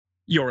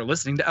You're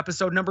listening to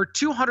episode number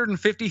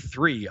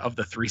 253 of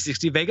the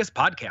 360 Vegas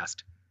podcast.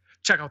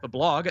 Check out the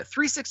blog at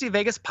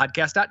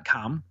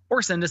 360vegaspodcast.com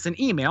or send us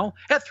an email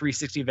at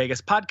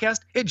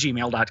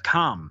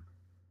 360vegaspodcast@gmail.com.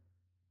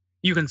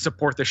 You can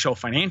support the show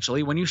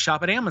financially when you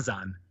shop at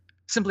Amazon.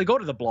 Simply go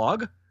to the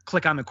blog,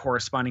 click on the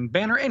corresponding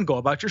banner, and go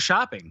about your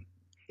shopping.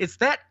 It's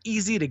that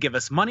easy to give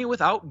us money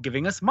without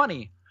giving us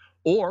money.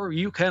 Or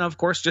you can, of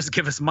course, just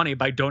give us money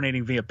by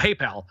donating via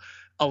PayPal.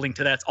 A link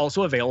to that's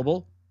also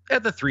available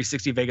at the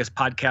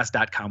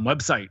 360vegaspodcast.com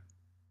website.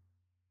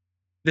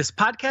 This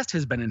podcast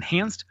has been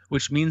enhanced,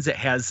 which means it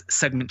has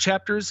segment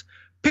chapters,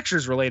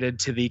 pictures related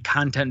to the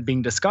content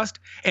being discussed,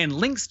 and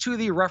links to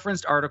the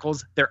referenced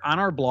articles. They're on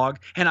our blog,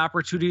 and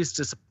opportunities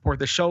to support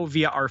the show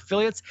via our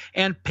affiliates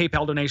and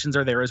PayPal donations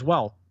are there as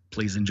well.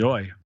 Please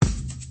enjoy.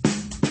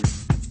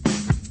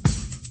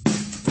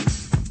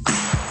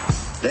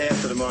 Day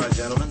after tomorrow,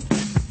 gentlemen,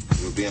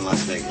 we'll be in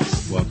Las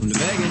Vegas. Welcome to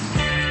Vegas.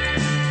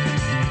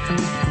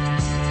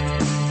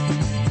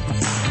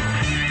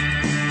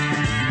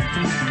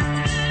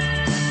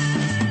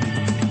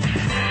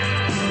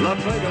 Las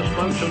Vegas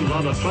functions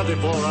on a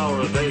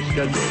 24-hour-a-day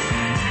schedule.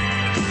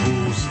 The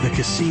pools, the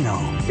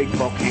casino. Big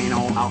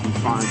volcano out in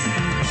front.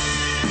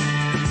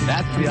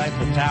 That's the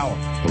Eiffel Tower.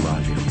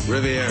 Bellagio,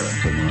 Riviera,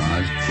 the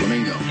Mirage,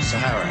 Flamingo,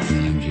 Sahara, and the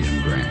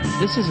MGM Grand.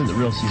 This isn't the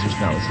real Caesar's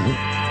Palace, is it?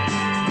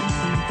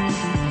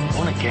 I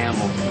want to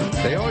gamble.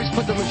 They always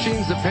put the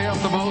machines that pay off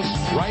the most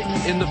right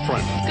in the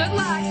front. Good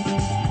luck.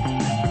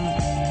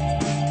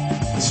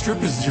 The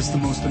Strip is just the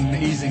most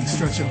amazing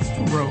stretch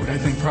of road, I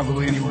think,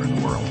 probably anywhere in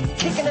the world.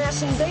 Kicking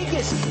ass in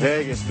Vegas.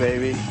 Vegas,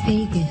 baby.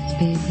 Vegas,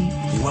 baby.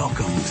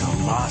 Welcome to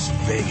Las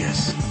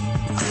Vegas.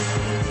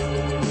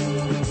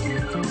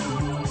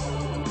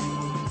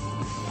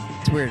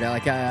 It's weird.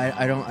 Like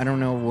I don't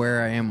know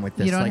where I am with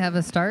this. You don't like, have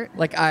a start?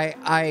 Like You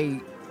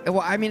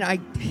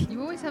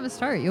always have a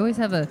start. You always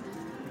have a.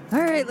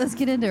 All right, let's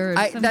get into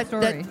some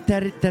story.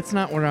 That's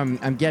not what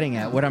I'm getting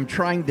at. What I'm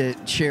trying to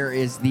share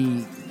is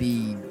the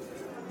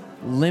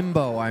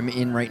limbo I'm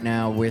in right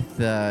now with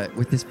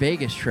this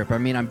Vegas trip. I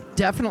mean, I'm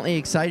definitely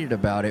excited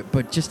about it,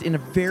 but just in a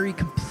very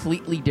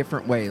completely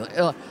different way.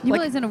 You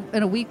realize in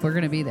a week we're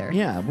going to be there.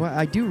 Yeah, well,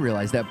 I do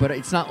realize that, but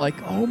it's not like,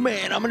 oh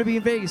man, I'm going to be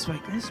in Vegas.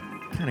 Like, this is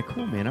kind of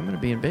cool, man. I'm going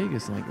to be in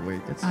Vegas in like a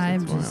week.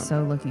 I'm just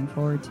so looking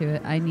forward to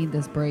it. I need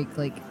this break.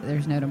 Like,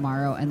 there's no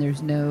tomorrow, and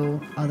there's no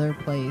other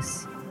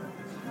place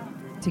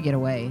to get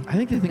away. I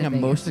think the thing I'm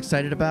Vegas. most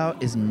excited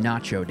about is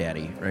Nacho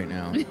Daddy right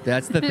now.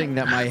 That's the thing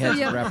that my head's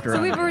wrapped around.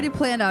 So we've already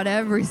planned out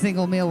every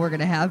single meal we're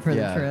going to have for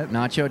the trip.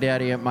 Nacho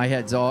Daddy, my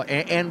head's all,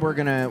 and we're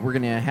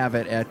gonna have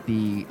it at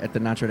the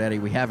Nacho Daddy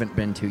we haven't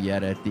been to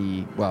yet at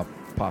the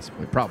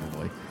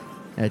probably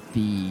at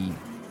the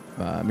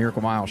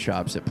Miracle Mile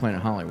shops at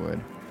Planet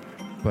Hollywood.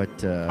 But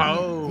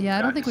yeah,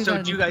 I don't think we've so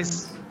got do you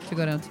guys to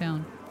go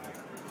downtown.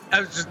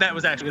 That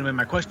was actually going to be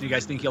my question. Do you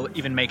guys think you'll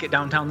even make it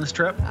downtown this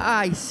trip?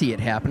 I see it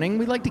happening.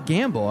 We like to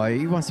gamble.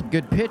 You want some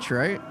good pitch,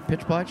 right?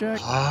 Pitch blackjack?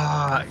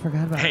 I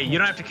forgot about Hey, pitch. you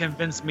don't have to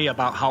convince me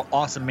about how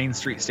awesome Main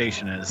Street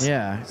Station is.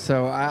 Yeah,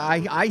 so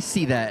I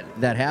see that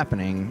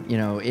happening, you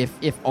know,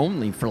 if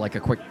only for like a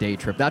quick day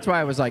trip. That's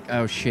why I was like,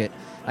 oh shit,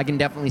 I can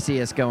definitely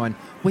see us going,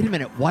 wait a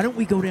minute, why don't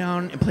we go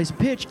down and play some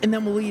pitch and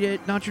then we'll eat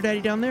at Nacho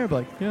Daddy down there? But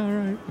like, yeah, all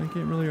right, I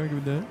can't really argue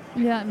with that.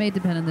 Yeah, it may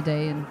depend on the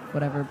day and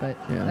whatever, but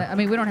Yeah. I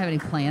mean, we don't have any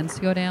plans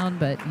to go down,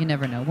 but you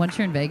never know. Once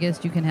you're in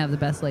Vegas, you can have the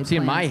best laid See,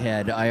 plans. in my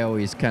head, I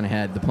always kind of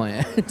had the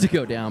plan to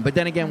go down, but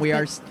then again, we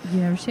are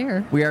You never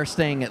share.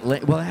 staying at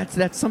well,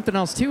 that's something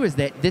else too. Is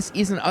that this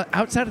isn't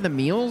outside of the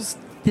meals.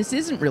 This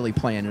isn't really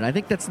planned, and I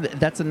think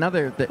that's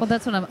another. Well,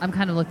 that's what I'm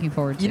kind of looking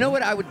forward to. You know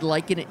what I would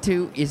liken it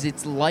to is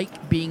it's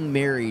like being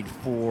married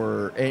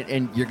for,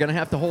 and you're gonna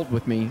have to hold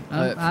with me. For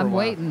a I'm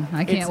while. waiting.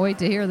 I can't wait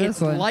to hear this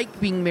it's one. It's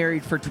like being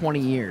married for 20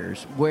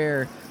 years,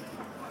 where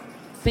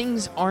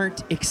things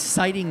aren't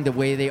exciting the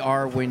way they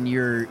are when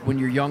you're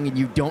young and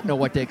you don't know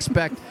what to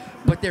expect,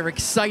 but they're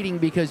exciting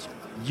because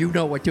you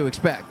know what to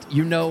expect.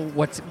 You know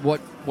what's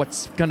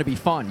going to be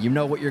fun. You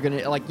know what you're going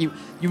to like. You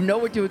know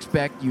what to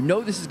expect. You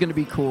know this is going to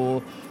be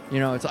cool. You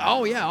know, it's like,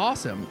 oh yeah,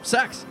 awesome.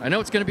 Sex. I know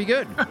it's going to be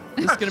good.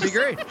 This is going to be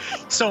great.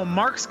 So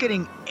Mark's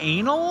getting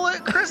anal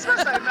at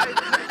Christmas?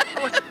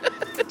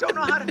 I don't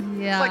know how to.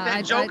 Yeah, it's like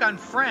that joke on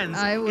Friends.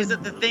 Is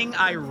it the thing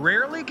I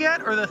rarely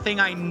get or the thing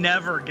I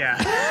never get?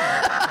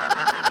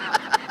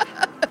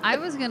 I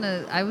was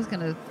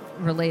gonna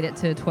relate it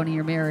to a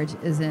 20-year marriage,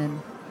 as in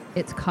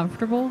it's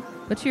comfortable,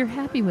 but you're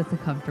happy with the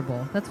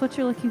comfortable. That's what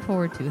you're looking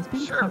forward to, is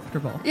being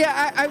comfortable.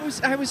 Yeah,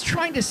 I was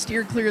trying to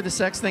steer clear of the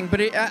sex thing, but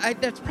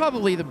that's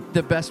probably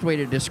the best way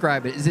to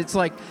describe it. Is it's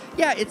like,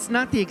 yeah, it's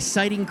not the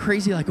exciting,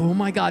 crazy, like, oh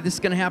my God, this is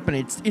gonna happen.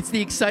 It's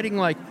the exciting,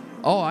 like,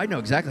 oh, I know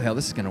exactly how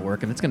this is gonna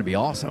work, and it's gonna be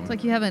awesome. It's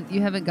like you haven't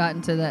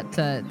gotten to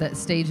that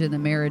stage in the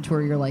marriage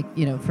where you're like,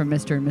 you know, from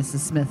Mr. and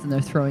Mrs. Smith, and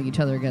they're throwing each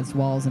other against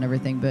walls and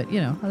everything. But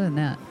you know, other than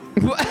that.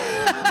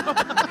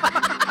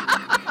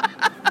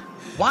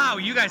 Wow,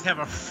 you guys have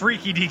a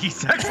freaky deaky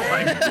sex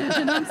life.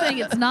 And I'm saying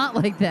it's not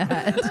like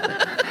that.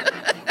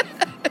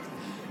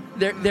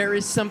 there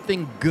is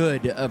something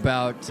good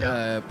about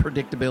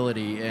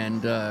predictability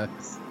and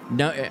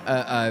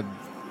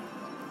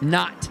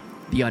not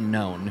the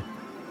unknown.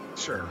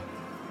 Sure.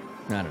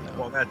 I don't know.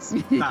 Well, that's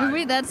I not,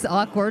 mean, that's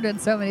awkward on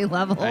so many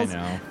levels. I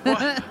know.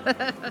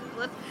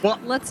 well,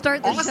 Let's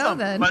start the show awesome.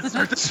 then. Let's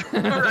start the show.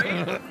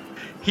 Right?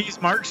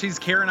 He's Mark, she's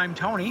Karen, I'm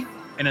Tony.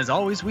 And as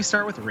always, we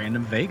start with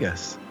Random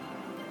Vegas.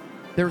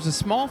 There was a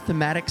small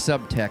thematic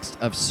subtext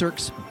of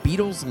Cirque's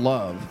Beatles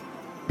Love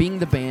being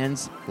the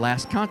band's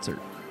last concert.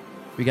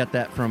 We got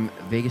that from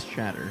Vegas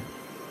Chatter.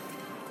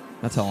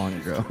 That's how long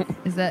ago.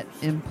 Is that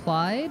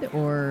implied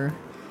or?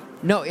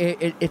 No,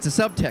 it's a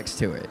subtext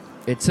to it.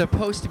 It's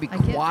supposed to be I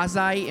get-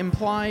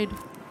 quasi-implied.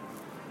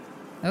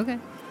 Okay.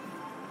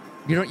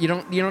 You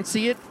don't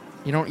see it.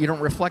 You don't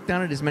reflect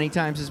on it as many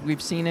times as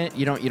we've seen it.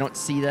 You don't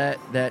see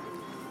that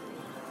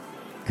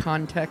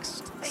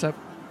context.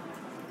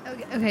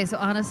 Okay, so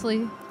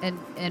honestly,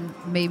 and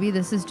maybe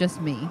this is just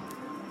me,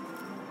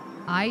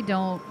 I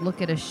don't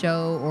look at a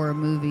show or a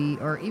movie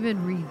or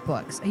even read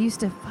books. I used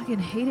to fucking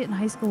hate it in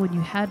high school when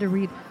you had to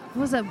read,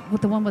 what was that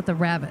with the one with the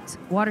rabbits?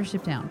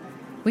 Watership Down.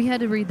 We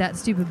had to read that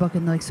stupid book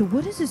and they're like, so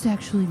what does this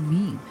actually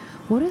mean?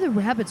 What do the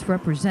rabbits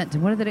represent?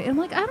 And what are they? And I'm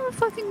like, I don't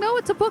fucking know.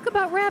 It's a book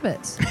about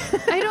rabbits.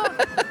 I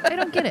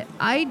don't get it.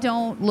 I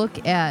look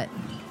at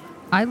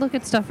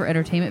stuff for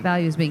entertainment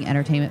value as being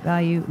entertainment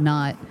value,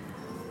 not,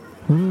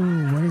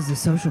 ooh, what is the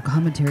social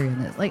commentary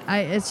on this? Like,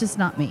 it's just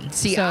not me.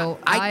 See, so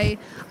I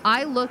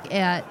look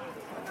at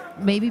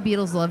maybe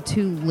Beatles Love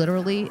too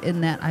literally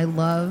in that I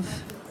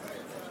love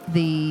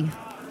the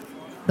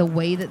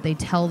way that they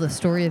tell the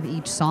story of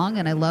each song,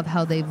 and I love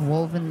how they've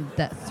woven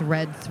that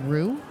thread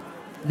through.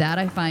 That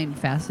I find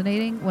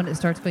fascinating. When it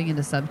starts going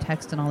into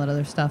subtext and all that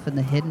other stuff and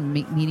the hidden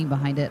meaning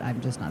behind it,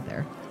 I'm just not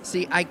there.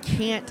 See, I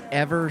can't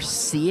ever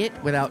see it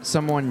without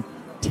someone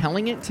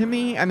telling it to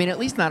me. I mean, at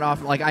least not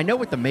often. Like, I know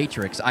with The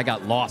Matrix, I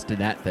got lost in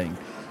that thing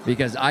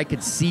because I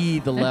could see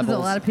the levels. A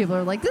lot of people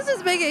are like, this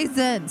doesn't make any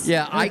sense.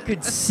 Yeah, I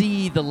could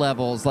see the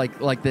levels, like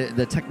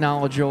the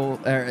technological,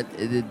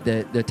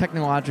 the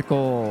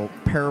technological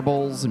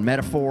parables and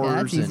metaphors.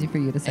 Yeah, that's easy for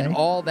you to say. And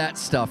all that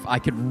stuff, I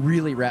could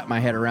really wrap my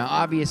head around.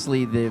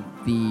 Obviously, the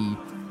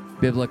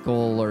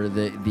biblical or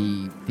the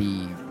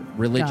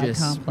religious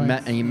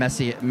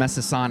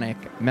messianic.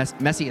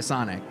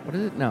 What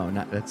is it? No,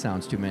 not that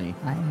sounds too many.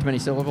 Too many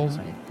syllables.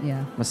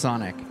 Yeah.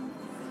 Masonic.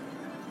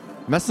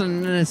 Let's just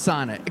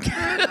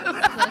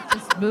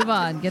move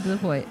on. Get to the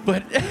point.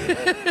 But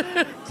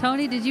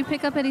Tony, did you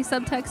pick up any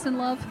subtext in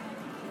Love?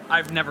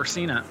 I've never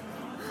seen it.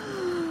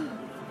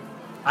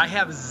 I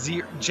have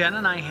Jen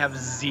and I have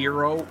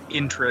zero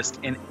interest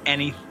in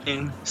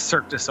anything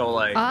Cirque du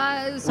Soleil.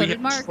 So did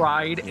Mark.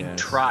 Tried and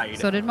tried.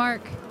 So did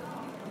Mark.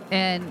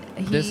 And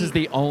this is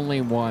the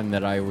only one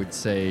that I would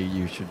say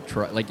you should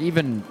try. Like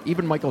even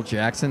Michael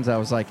Jackson's, I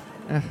was like,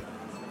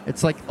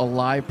 it's like a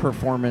live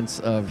performance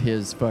of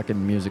his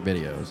fucking music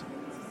videos.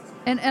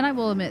 And I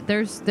will admit,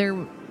 there's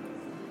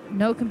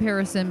no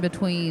comparison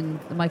between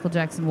the Michael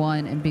Jackson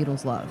one and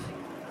Beatles Love.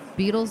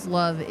 Beatles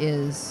Love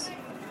is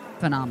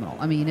phenomenal.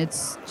 I mean,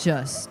 it's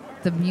just,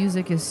 the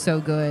music is so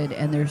good,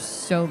 and there's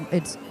some of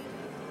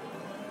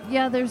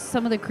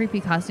the creepy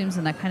costumes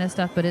and that kind of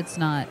stuff, but it's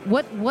not.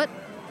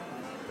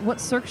 What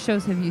Cirque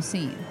shows have you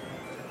seen?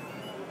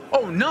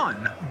 Oh,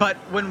 none. But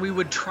when we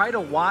would try to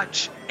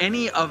watch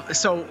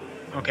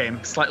okay,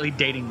 I'm slightly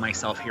dating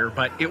myself here,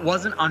 but it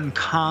wasn't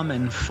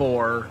uncommon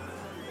for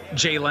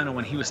Jay Leno,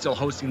 when he was still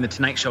hosting The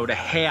Tonight Show, to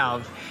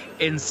have,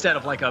 instead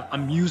of like a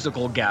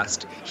musical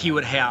guest, he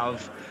would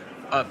have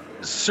a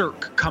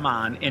Cirque come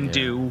on and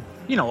do,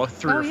 a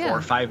 3 or 4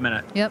 or 5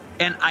 minute. Yep.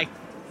 And I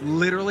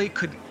literally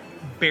could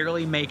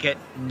barely make it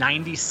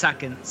 90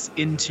 seconds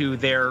into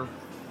their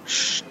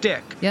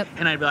shtick. Yep.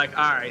 And I'd be like,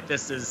 all right,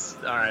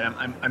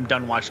 I'm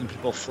done watching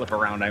people flip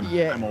around.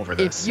 I'm over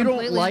this. If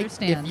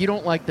you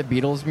don't like the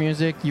Beatles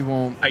music, you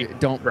won't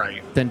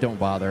then don't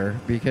bother,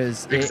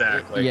 because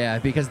exactly.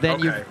 Because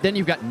then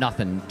you've got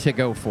nothing to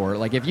go for.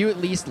 Like, if you at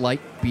least like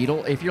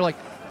Beatles, if you're like,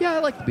 yeah, I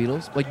like the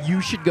Beatles, like,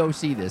 you should go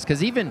see this,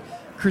 because even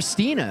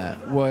Christina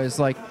was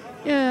like,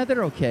 yeah,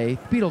 they're okay.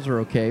 The Beatles are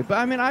okay, but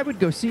I mean, I would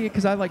go see it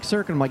because I like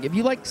Cirque. And I'm like, if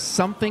you like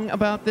something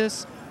about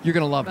this, you're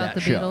gonna love about that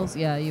the show. Beatles?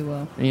 Yeah, you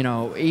will.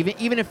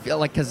 Even if,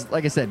 because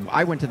like I said,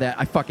 I went to that.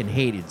 I fucking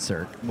hated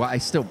Cirque. Well, I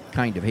still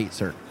kind of hate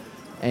Cirque,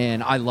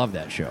 and I love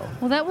that show.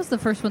 Well, that was the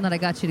first one that I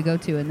got you to go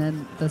to, and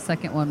then the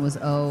second one was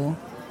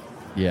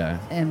Yeah.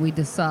 And we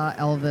just saw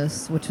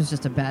Elvis, which was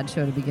just a bad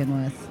show to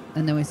begin with,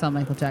 and then we saw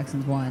Michael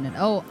Jackson's one,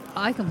 and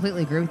I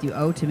completely agree with you.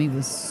 To me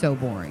was so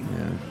boring.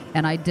 Yeah.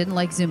 And I didn't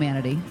like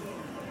Zumanity.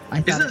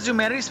 Isn't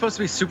Zumanity supposed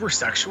to be super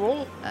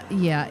sexual?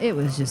 Yeah, it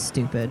was just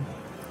stupid.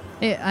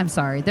 I'm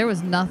sorry. There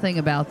was nothing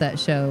about that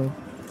show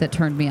that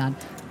turned me on.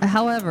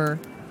 However,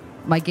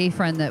 my gay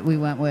friend that we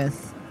went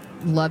with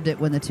loved it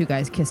when the two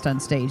guys kissed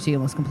on stage. He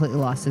almost completely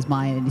lost his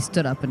mind, and he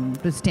stood up and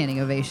was standing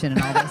ovation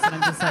and all this. And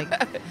I'm just like,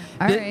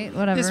 all right,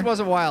 whatever. This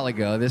was a while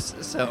ago. It's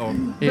just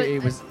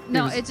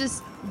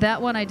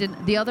that one I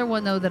didn't. The other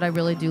one, though, that I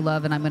really do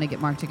love, and I'm going to get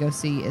Mark to go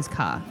see, is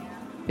Ka.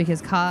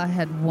 because Ka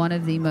had one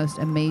of the most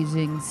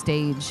amazing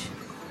stage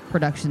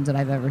productions that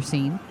I've ever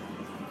seen.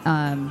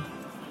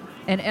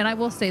 And I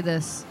will say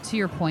this to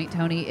your point,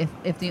 Tony,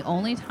 if the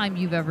only time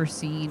you've ever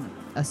seen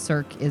a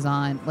Cirque is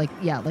on, like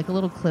a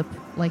little clip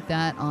like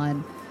that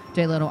on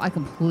Jay Leno, I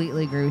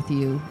completely agree with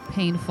you.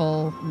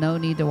 Painful, no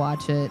need to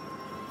watch it.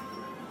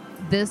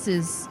 This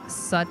is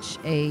such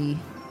a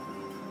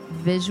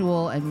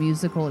visual and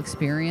musical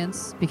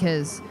experience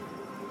because,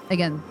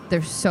 again,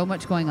 there's so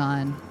much going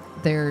on.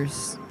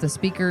 There's the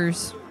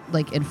speakers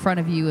like in front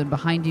of you and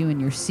behind you in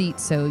your seat,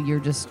 so you're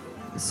just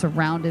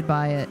surrounded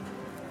by it.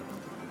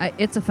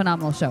 It's a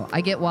phenomenal show.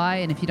 I get why,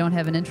 and if you don't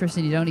have an interest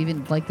and you don't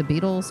even like the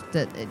Beatles,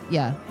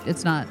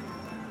 it's not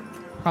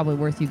probably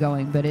worth you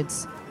going. But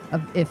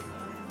if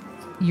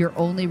your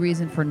only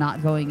reason for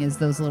not going is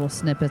those little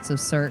snippets of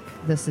Cirque,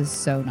 this is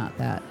so not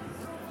that.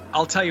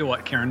 I'll tell you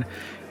what, Karen.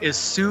 As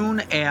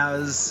soon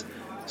as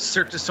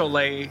Cirque du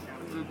Soleil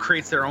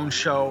creates their own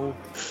show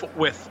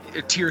with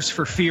Tears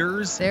for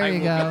Fears, there you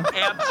go.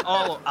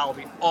 I'll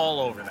be all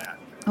over that.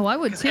 Oh, I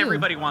would too.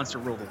 Everybody wants to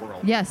rule the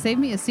world. Yeah, save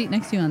me a seat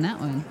next to you on that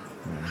one.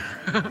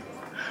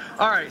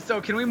 All right,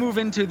 so can we move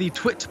into the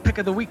Twit Pick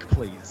of the Week,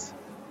 please?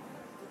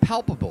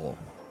 Palpable,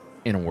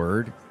 in a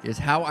word, is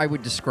how I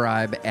would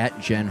describe at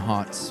Jen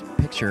Haught's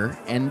picture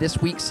and this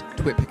week's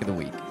Twit Pick of the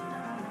Week.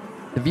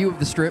 The view of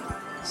the Strip,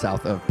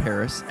 south of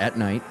Paris, at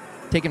night,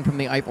 taken from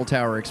the Eiffel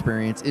Tower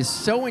experience, is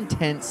so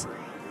intense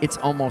it's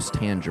almost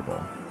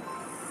tangible.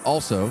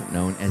 Also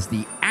known as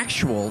the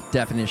actual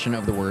definition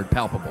of the word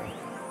palpable.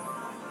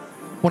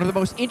 One of the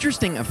most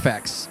interesting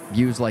effects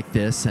views like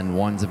this, and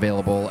ones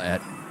available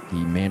at the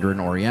Mandarin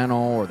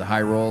Oriental or the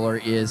High Roller,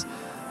 is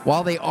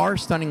while they are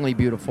stunningly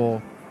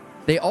beautiful,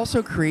 they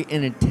also create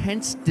an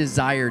intense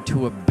desire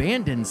to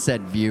abandon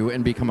said view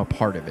and become a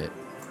part of it.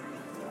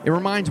 It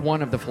reminds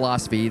one of the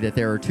philosophy that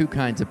there are two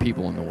kinds of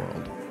people in the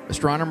world,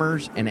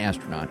 astronomers and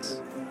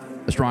astronauts.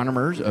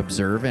 Astronomers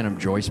observe and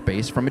enjoy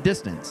space from a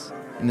distance,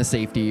 in the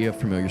safety of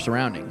familiar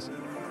surroundings,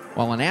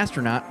 while an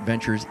astronaut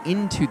ventures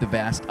into the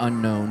vast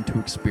unknown to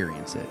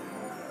experience it.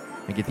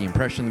 I get the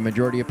impression the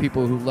majority of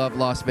people who love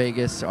Las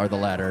Vegas are the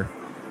latter,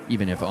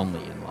 even if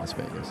only in Las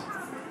Vegas.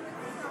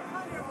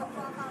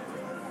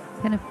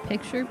 Can a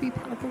picture be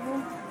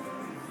palpable?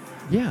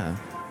 Yeah.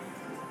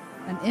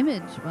 An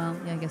image? Well,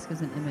 yeah, I guess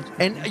because an image.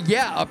 And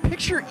yeah, a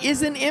picture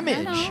is an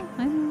image.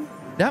 I know.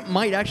 That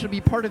might actually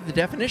be part of the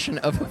definition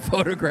of a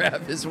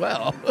photograph as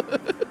well.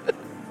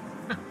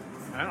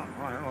 I don't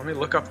know. Let me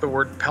look up the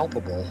word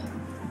palpable.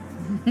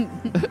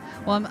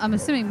 Well, I'm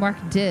assuming Mark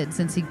did,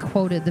 since he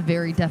quoted the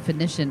very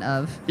definition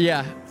of.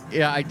 Yeah,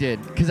 I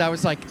did. Because I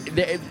was like,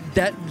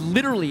 that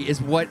literally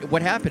is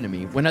what happened to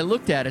me. When I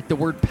looked at it, the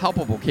word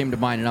palpable came to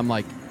mind, and I'm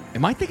like,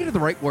 am I thinking of the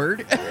right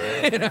word?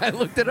 And I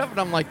looked it up, and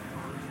I'm like,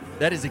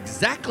 that is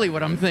exactly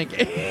what I'm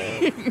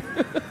thinking.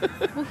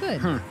 Well,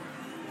 good.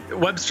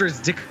 Webster's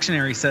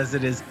dictionary says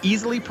it is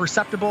easily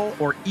perceptible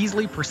or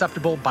easily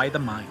perceptible by the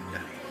mind.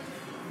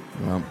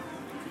 Well,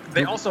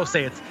 they also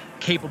say it's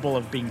capable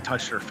of being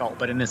touched or felt,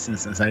 but in this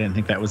instance, I didn't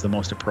think that was the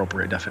most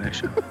appropriate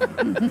definition.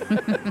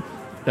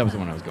 That was the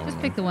one I was going Just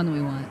with. pick the one that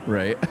we want.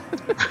 Right.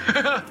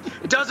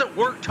 Does it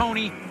work,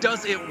 Tony?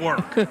 Does it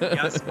work?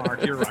 Yes,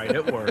 Mark, you're right.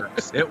 It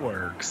works. It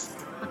works.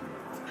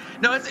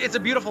 No, it's a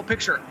beautiful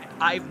picture.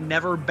 I've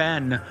never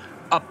been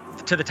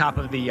up to the top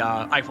of the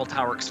Eiffel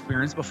Tower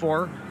experience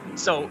before,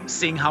 so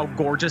seeing how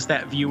gorgeous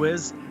that view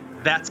is,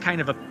 that's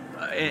kind of an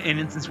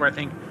instance where I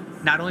think,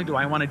 not only do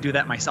I want to do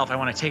that myself, I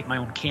want to take my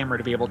own camera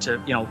to be able to,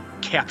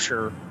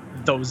 capture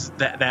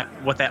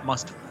what that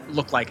must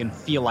look like and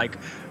feel like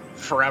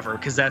forever,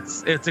 because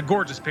it's a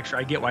gorgeous picture.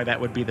 I get why that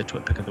would be the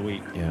Twit Pick of the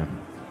Week.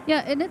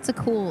 Yeah, and it's a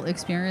cool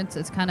experience.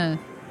 It's kind of,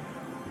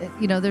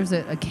 there's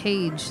a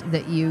cage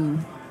that you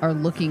are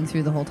looking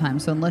through the whole time.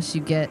 So unless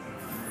you get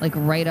like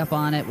right up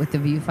on it with the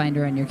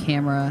viewfinder on your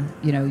camera,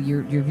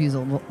 your view's a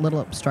little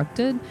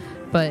obstructed.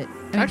 But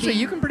actually,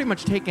 you can pretty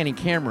much take any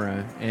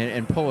camera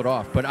and pull it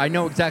off. But I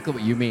know exactly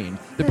what you mean.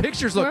 The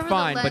pictures look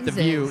fine, but the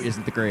view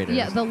isn't the greatest.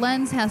 Yeah, the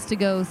lens has to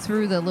go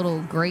through the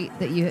little grate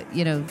that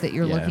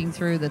you're looking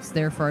through. That's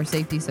there for our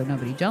safety, so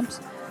nobody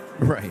jumps.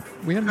 Right.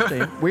 We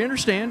understand. We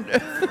understand.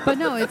 But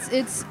no,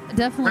 it's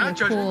definitely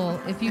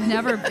cool. If you've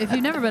never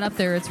been up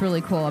there, it's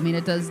really cool. I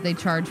mean, they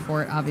charge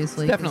for it,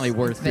 obviously. It's definitely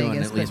worth doing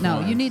Vegas, at least but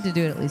once. you need to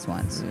do it at least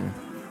once. Yeah.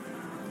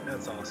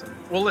 That's awesome.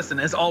 Well, listen,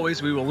 as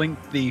always, we will link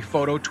the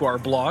photo to our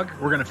blog.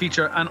 We're going to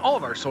feature on all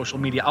of our social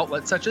media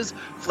outlets such as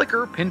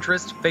Flickr,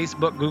 Pinterest,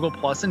 Facebook, Google+,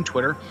 and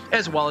Twitter,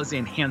 as well as the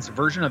enhanced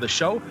version of the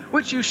show,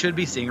 which you should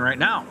be seeing right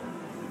now.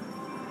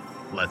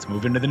 Let's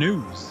move into the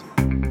news.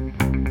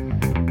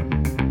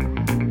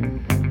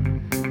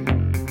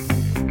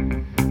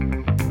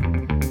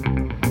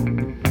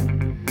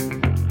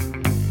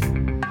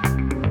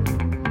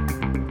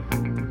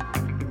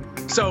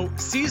 So,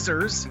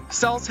 Caesars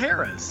sells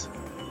Harrah's.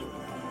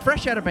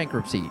 Fresh out of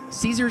bankruptcy,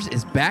 Caesars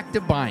is back to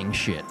buying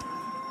shit.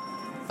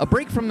 A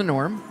break from the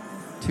norm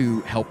to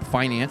help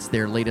finance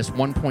their latest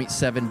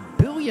 $1.7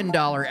 billion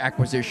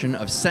acquisition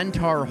of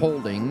Centaur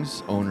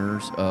Holdings,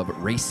 owners of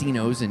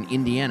Racinos in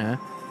Indiana.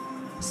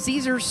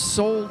 Caesars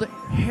sold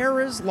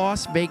Harrah's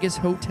Las Vegas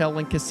Hotel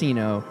and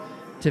Casino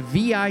to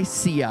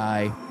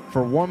VICI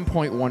for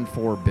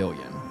 $1.14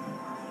 billion.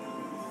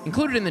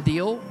 Included in the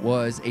deal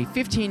was a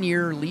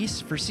 15-year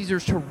lease for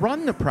Caesars to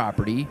run the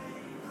property,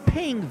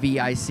 paying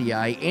VICI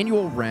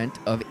annual rent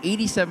of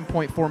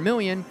 $87.4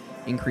 million,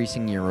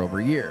 increasing year over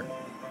year.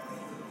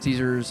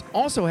 Caesars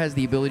also has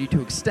the ability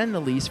to extend the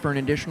lease for an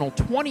additional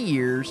 20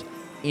 years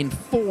in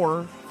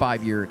 4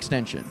 5-year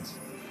extensions.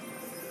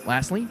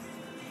 Lastly,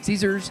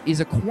 Caesars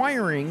is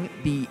acquiring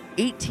the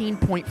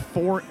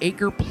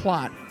 18.4-acre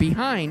plot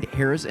behind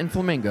Harrah's and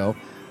Flamingo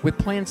with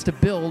plans to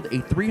build a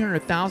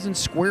 300,000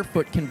 square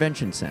foot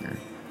convention center.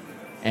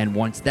 And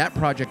once that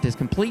project is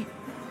complete,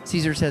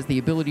 Caesars has the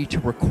ability to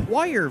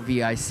require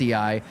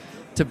VICI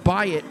to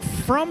buy it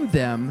from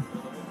them,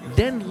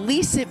 then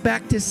lease it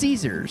back to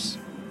Caesars.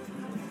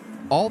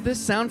 All this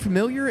sound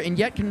familiar and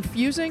yet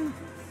confusing?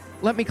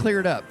 Let me clear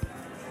it up.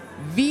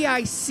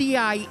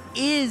 VICI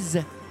is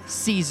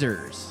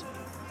Caesars.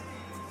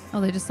 Oh,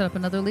 they just set up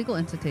another legal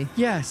entity.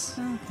 Yes.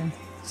 Oh, okay.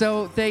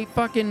 So they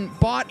fucking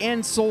bought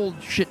and sold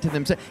shit to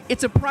themselves.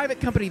 It's a private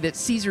company that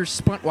Caesars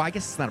spun. Well, I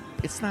guess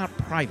it's not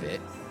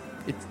private.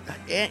 It's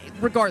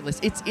regardless.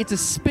 It's a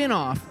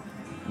spin-off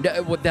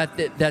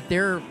that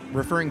they're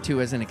referring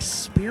to as an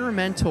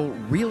experimental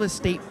real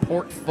estate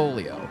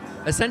portfolio.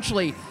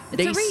 Essentially,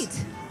 It's a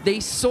REIT.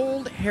 They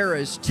sold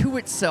Harrah's to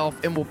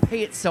itself and will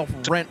pay itself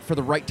rent for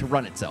the right to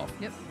run itself.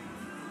 Yep.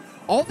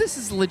 All this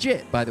is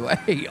legit, by the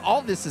way.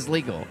 All this is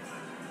legal.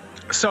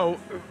 So,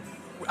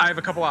 I have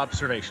a couple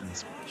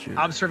observations. Sure.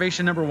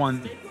 Observation number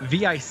 1,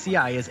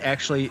 VICI is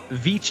actually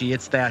Vici.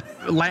 It's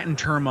that Latin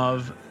term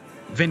of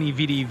Vini,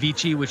 Vidi,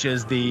 Vici, which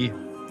is the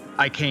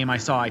I came, I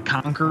saw, I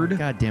conquered.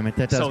 God damn it,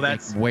 that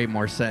does make way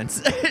more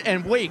sense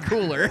and way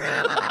cooler.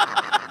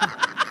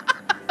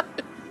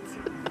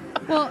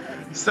 Well,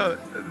 So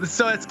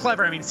it's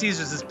clever. I mean,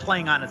 Caesars is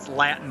playing on its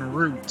Latin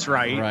roots,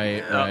 right?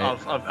 Right.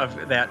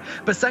 Of that.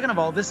 But second of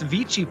all, this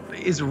Vici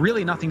is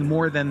really nothing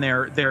more than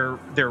their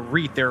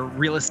REIT, their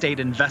real estate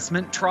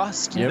investment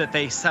trust that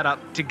they set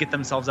up to get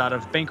themselves out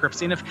of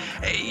bankruptcy. And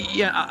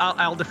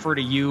I'll defer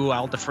to you.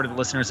 I'll defer to the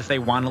listeners if they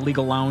want a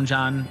legal lounge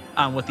on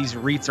what these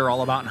REITs are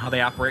all about and how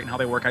they operate and how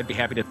they work. I'd be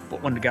happy to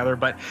put one together.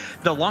 But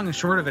the long and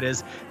short of it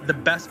is, the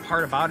best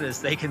part about it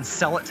is they can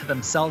sell it to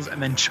themselves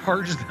and then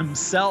charge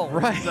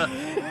themselves a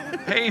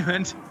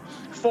payment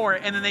for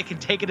it, and then they can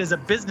take it as a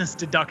business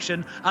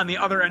deduction on the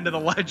other end of the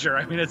ledger.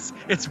 I mean,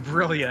 it's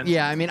brilliant.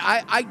 Yeah, I mean,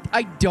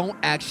 I don't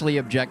actually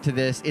object to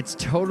this. It's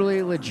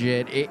totally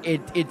legit.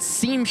 It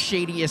seems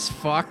shady as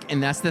fuck,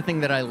 and that's the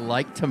thing that I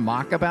like to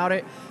mock about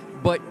it.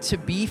 But to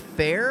be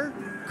fair,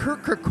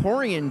 Kirk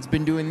Kerkorian's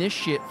been doing this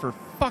shit for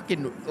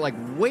fucking, like,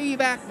 way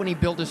back when he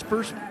built his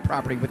first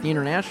property with the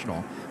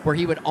International, where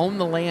he would own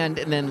the land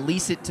and then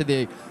lease it to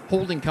the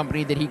holding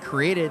company that he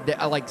created.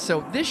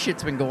 So this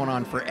shit's been going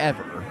on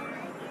forever.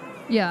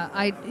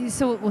 yeah,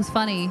 so it was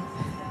funny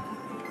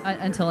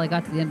until I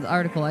got to the end of the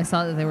article. I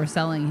saw that they were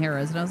selling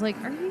Harrah's, and I was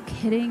like, are you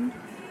kidding?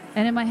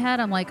 And in my head,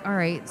 I'm like, all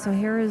right, so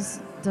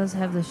Harrah's does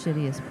have the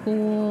shittiest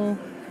pool.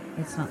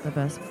 It's not the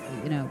best,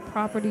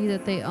 property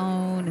that they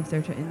own. If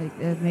they're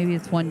maybe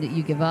it's one that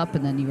you give up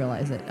and then you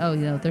realize that,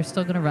 they're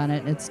still going to run it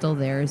and it's still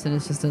theirs and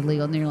it's just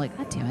illegal. And you're like,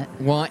 God damn it.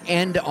 Well,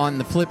 and on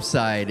the flip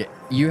side,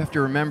 you have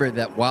to remember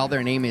that while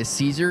their name is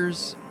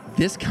Caesars,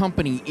 this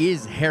company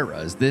is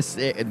Harrah's. This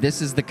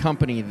is the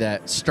company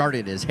that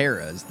started as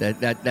Harrah's.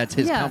 That's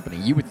his company.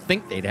 You would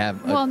think they'd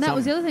have. Well, and that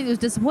was the other thing that was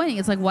disappointing.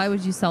 It's like, why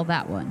would you sell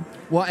that one?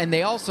 Well, and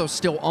they also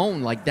still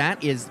own,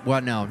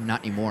 no, not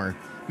anymore.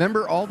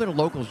 Remember, all their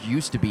locals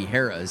used to be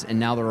Harrah's, and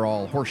now they're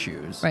all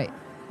Horseshoes. Right.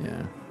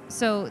 Yeah.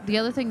 So the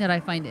other thing that I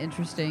find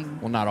interesting...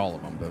 Well, not all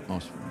of them, but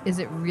most of them. ...is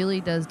it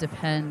really does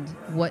depend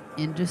what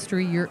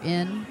industry you're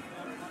in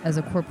as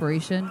a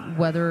corporation,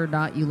 whether or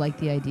not you like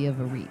the idea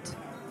of a REIT.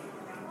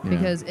 Yeah.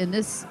 Because in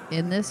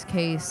this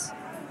case,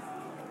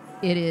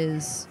 it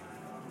is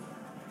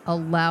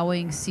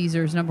allowing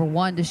Caesars, number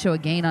one, to show a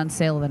gain on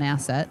sale of an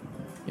asset,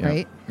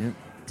 right? Yep.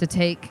 To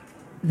take...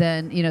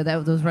 then,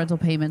 those rental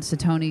payments, to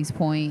Tony's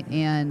point,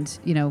 and,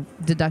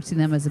 deducting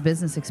them as a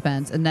business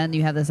expense. And then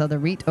you have this other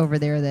REIT over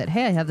there that,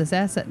 hey, I have this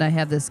asset and I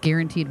have this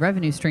guaranteed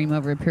revenue stream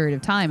over a period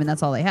of time, and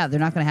that's all they have. They're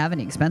not going to have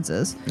any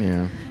expenses.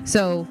 Yeah.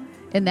 So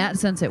in that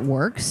sense, it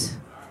works.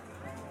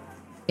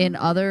 In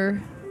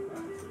other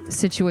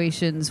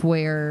situations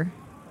where,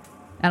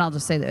 and I'll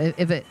just say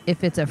that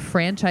if it's a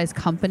franchise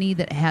company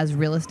that has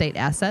real estate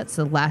assets,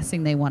 the last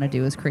thing they want to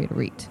do is create a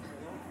REIT,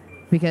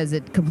 because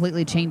it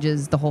completely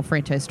changes the whole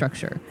franchise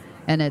structure.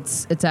 And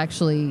it's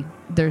actually,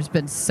 there's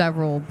been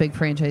several big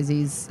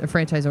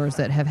franchisors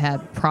that have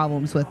had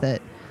problems with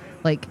it.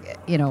 Like,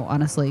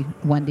 honestly,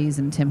 Wendy's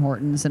and Tim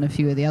Hortons and a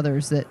few of the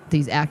others, that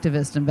these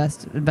activist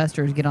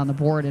investors get on the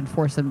board and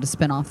force them to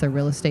spin off their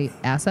real estate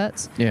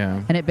assets.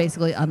 Yeah. And it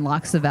basically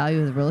unlocks the value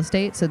of the real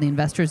estate. So the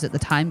investors at the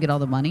time get all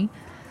the money,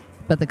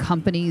 but the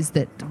companies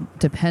that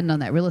depend on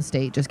that real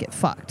estate just get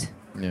fucked.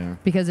 Yeah.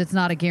 because it's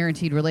not a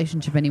guaranteed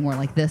relationship anymore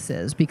like this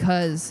is.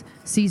 Because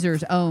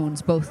Caesars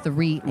owns both the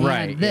REIT and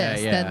Right,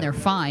 this, yeah. then they're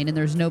fine and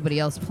there's nobody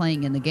else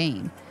playing in the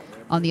game.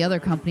 On the other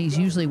companies,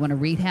 usually when a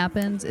REIT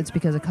happens, it's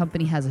because a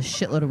company has a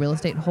shitload of real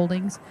estate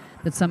holdings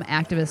that some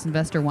activist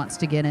investor wants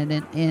to get in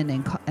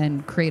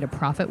and create a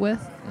profit with,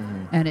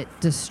 and it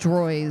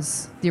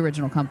destroys the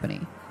original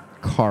company.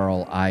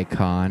 Carl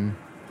Icahn.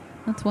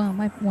 That's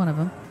one of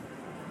them.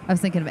 I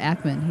was thinking of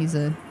Ackman. He's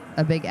a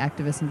big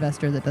activist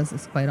investor that does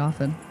this quite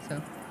often.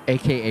 So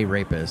AKA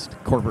rapist.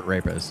 Corporate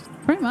rapist.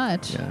 pretty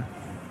much. Yeah.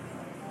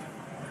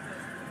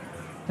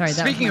 Sorry,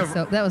 Speaking of-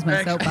 that was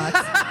my soapbox.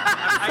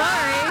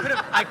 Sorry.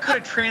 I could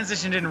have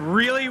transitioned in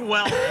really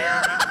well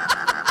there.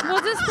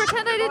 Well, just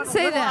pretend I didn't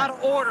say Out that.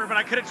 of order, but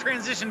I could have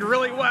transitioned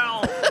really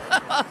well.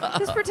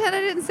 Just pretend I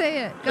didn't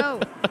say it. Go.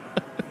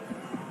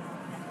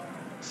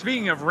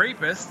 Speaking of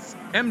rapists,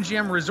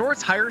 MGM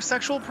Resorts hire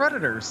sexual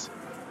predators.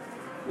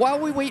 While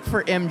we wait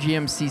for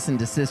MGM's cease and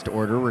desist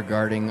order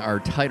regarding our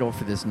title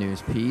for this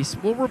news piece,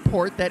 we'll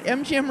report that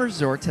MGM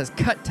Resorts has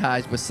cut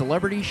ties with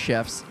celebrity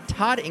chefs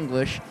Todd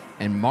English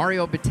and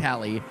Mario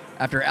Batali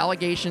after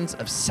allegations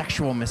of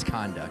sexual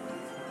misconduct.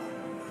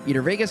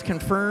 Eater Vegas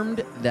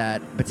confirmed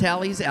that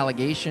Batali's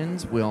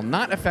allegations will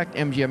not affect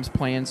MGM's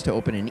plans to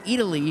open in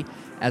Italy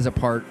as a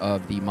part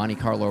of the Monte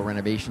Carlo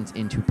renovations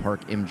into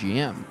Park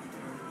MGM.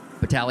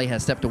 Batali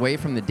has stepped away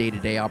from the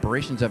day-to-day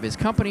operations of his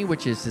company,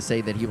 which is to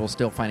say that he will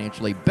still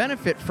financially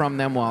benefit from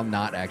them while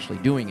not actually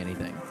doing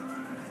anything.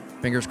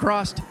 Fingers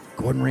crossed,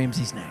 Gordon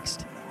Ramsay's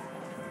next.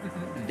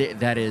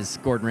 That is,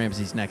 Gordon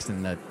Ramsay's next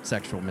in the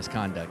sexual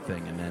misconduct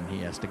thing, and then he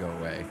has to go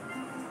away.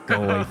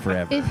 Go away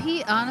forever.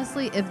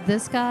 If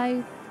this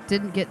guy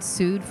didn't get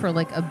sued for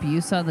like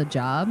abuse on the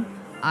job,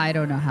 I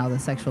don't know how the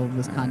sexual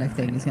misconduct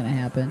thing is going to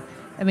happen.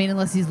 I mean,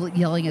 unless he's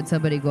yelling at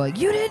somebody going,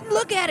 "You didn't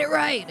look at it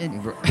right.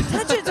 And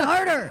touch it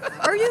harder.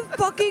 Are you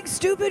fucking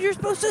stupid? You're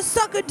supposed to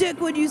suck a dick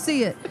when you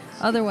see it."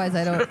 Otherwise,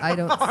 I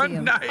don't Oh, see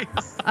him. nice.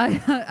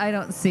 I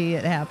don't see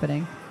it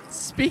happening.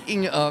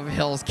 Speaking of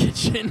Hell's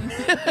Kitchen,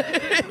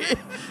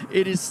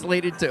 it is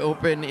slated to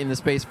open in the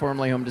space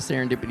formerly home to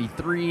Serendipity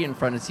 3 in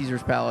front of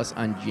Caesar's Palace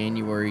on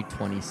January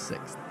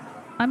 26th.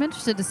 I'm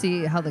interested to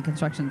see how the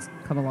constructions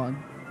come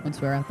along once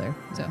we're out there.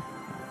 So,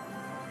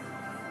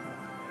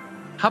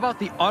 How about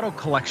the auto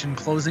collection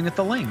closing at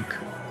the Link?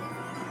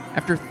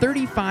 After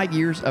 35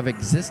 years of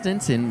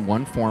existence in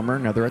one form or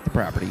another at the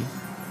property,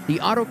 the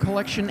auto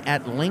collection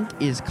at Link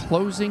is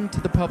closing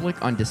to the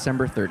public on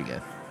December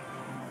 30th.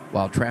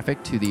 While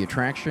traffic to the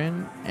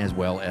attraction, as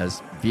well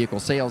as vehicle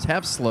sales,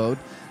 have slowed,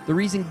 the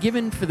reason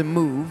given for the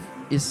move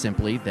is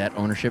simply that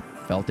ownership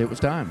felt it was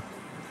time.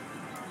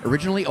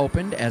 Originally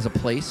opened as a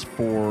place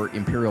for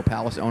Imperial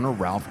Palace owner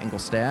Ralph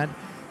Engelstad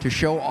to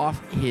show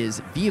off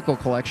his vehicle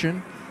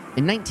collection,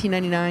 in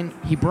 1999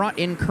 he brought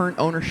in current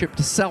ownership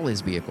to sell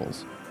his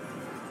vehicles.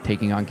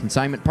 Taking on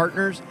consignment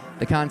partners,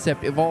 the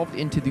concept evolved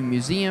into the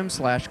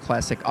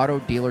museum/classic auto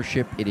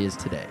dealership it is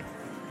today.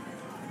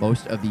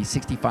 Most of the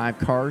 65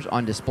 cars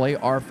on display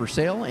are for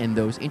sale, and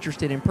those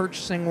interested in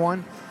purchasing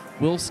one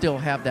will still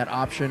have that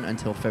option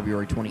until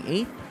February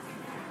 28th.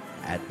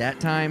 At that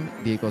time,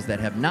 vehicles that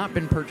have not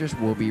been purchased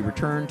will be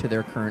returned to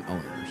their current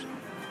owners.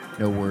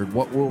 No word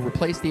what will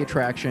replace the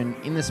attraction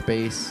in the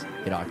space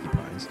it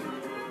occupies.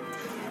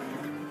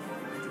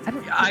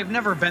 I've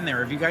never been there.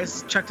 Have you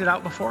guys checked it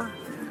out before?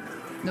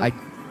 Nope.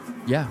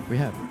 Yeah, we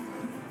have.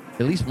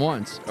 At least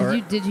once.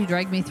 Did you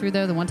drag me through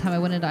there the one time I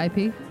went into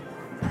IP?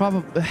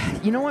 Probably.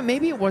 You know what?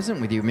 Maybe it wasn't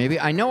with you. Maybe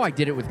I know I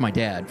did it with my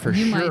dad for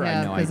You sure. might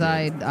have, I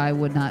because did. I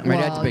would not. My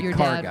well, dad's a big your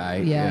car dad, guy,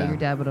 Yeah, yeah. your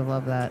dad would have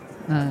loved that.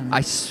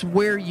 I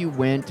swear you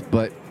went,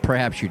 but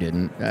perhaps you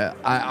didn't.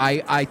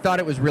 I thought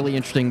it was really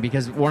interesting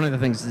because one of the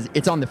things is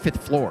it's on the 5th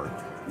floor.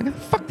 Like, how the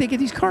fuck they get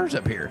these cars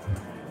up here?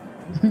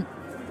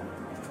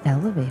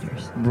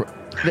 Elevators.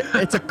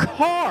 It's a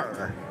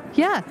car.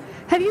 Yeah.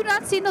 Have you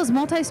not seen those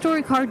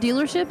multi-story car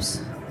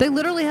dealerships? They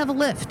literally have a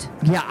lift.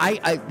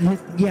 Yeah,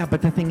 yeah,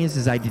 but the thing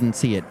is I didn't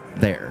see it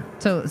there.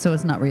 So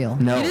it's not real.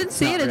 No, You didn't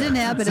see not it. It real. didn't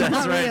happen. It's That's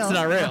not right, real. It's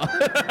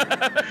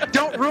not real.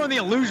 Don't ruin the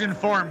illusion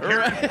for him,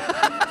 Karen.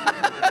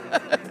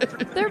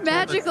 They're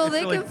magical. It's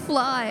They really- can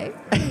fly.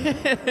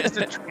 It's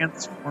a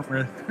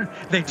transformer.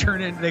 They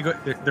turn in.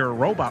 They're a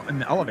robot in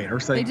the elevator,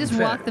 so They they just can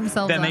fit. walk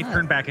themselves Then they on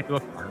turn up. back into a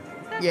car.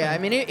 Yeah, I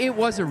mean, it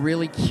was a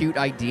really cute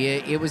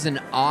idea. It was an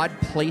odd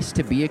place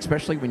to be,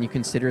 especially when you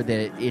consider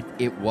that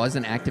it was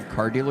an active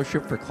car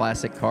dealership for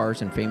classic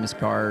cars and famous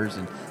cars.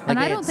 And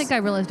I don't think I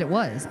realized it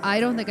was. I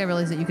don't think I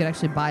realized that you could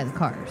actually buy the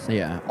cars.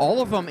 Yeah, all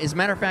of them. As a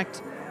matter of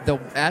fact,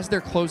 as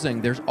they're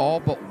closing, there's all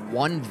but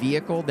one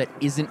vehicle that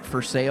isn't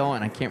for sale,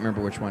 and I can't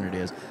remember which one it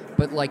is.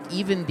 But like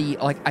even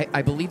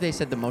I believe they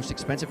said the most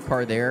expensive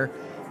car there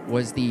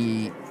was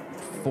the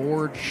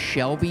Ford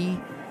Shelby.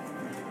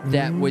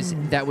 That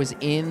was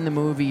in the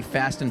movie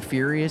Fast and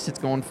Furious. It's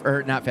going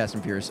or not Fast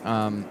and Furious.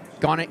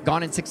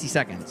 Gone in 60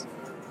 Seconds.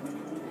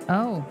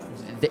 Oh.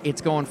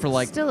 It's going for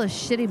like. Still a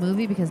shitty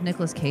movie because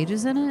Nicolas Cage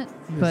is in it.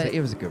 But it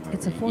was a good movie.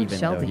 It's a Ford even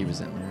Shelby. though he was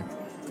in there.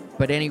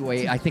 But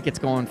anyway, I think it's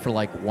going for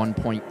like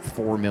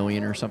 1.4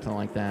 million or something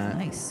like that.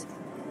 Nice.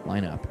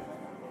 lineup.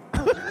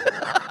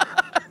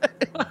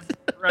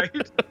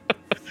 Right?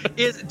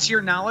 To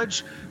your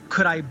knowledge,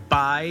 could I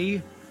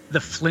buy the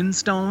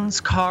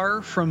Flintstones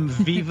car from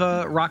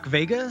Viva Rock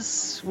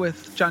Vegas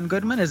with John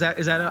Goodman? Is that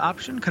an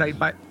option? Could I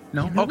buy?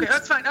 No. Okay,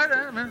 that's fine.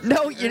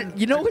 No,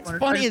 you know what's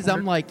funny is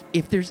I'm like,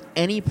 if there's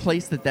any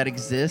place that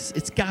exists,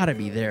 it's got to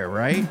be there,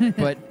 right?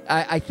 But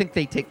I think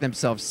they take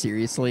themselves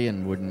seriously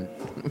and wouldn't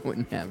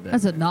have that.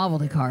 That's a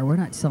novelty car. We're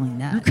not selling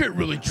that. Can't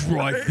really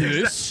drive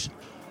this.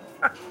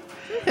 You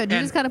could. You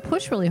just got to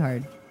push really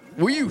hard.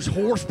 We use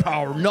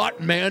horsepower,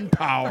 not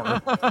manpower.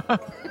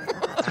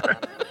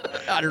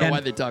 I don't know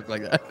why they talk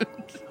like that.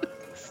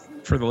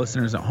 For the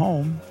listeners at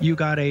home, you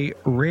got a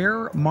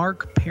rare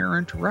Mark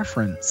parent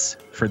reference.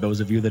 For those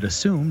of you that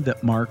assumed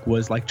that Mark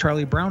was like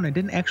Charlie Brown and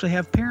didn't actually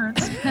have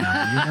parents,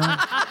 now you know.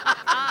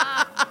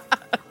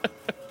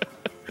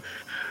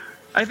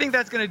 I think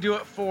that's going to do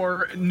it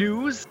for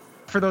news.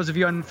 For those of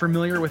you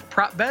unfamiliar with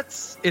prop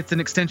bets, it's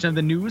an extension of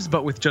the news,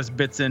 but with just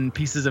bits and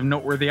pieces of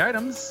noteworthy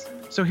items.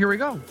 So here we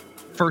go.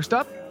 First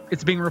up,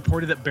 it's being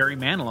reported that Barry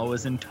Manilow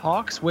is in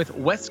talks with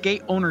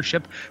Westgate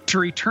ownership to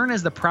return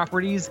as the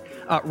property's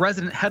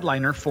resident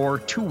headliner for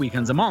 2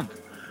 weekends a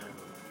month.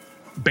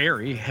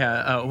 Barry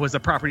was the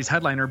property's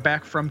headliner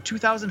back from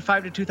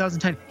 2005 to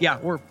 2010. Yeah,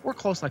 we're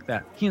close like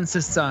that. He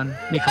insists on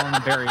me calling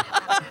him Barry.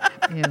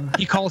 Ew.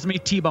 He calls me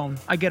T-Bone.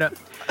 I get it.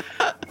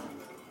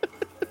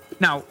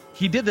 Now,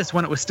 he did this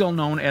when it was still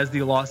known as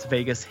the Las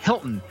Vegas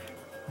Hilton.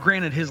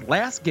 Granted, his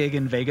last gig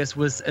in Vegas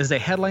was as a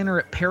headliner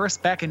at Paris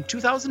back in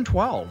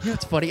 2012. Yeah,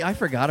 it's funny. I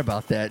forgot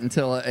about that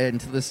until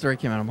this story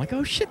came out. I'm like,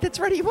 oh shit, that's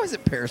right. He was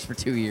at Paris for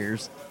 2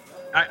 years.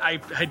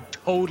 I had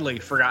totally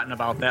forgotten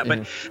about that,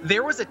 but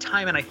there was a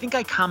time, and I think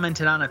I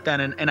commented on it then,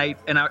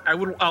 and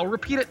I'll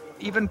repeat it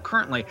even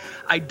currently.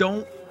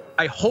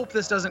 I hope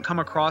this doesn't come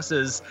across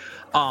as,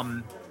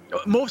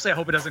 mostly I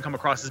hope it doesn't come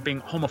across as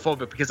being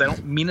homophobic because I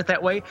don't mean it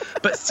that way.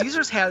 But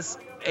Caesars has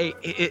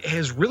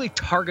really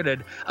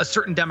targeted a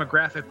certain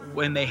demographic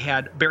when they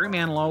had Barry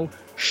Manilow,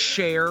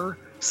 Cher,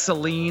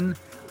 Celine,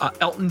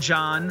 Elton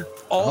John,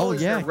 all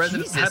as their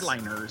resident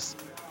headliners.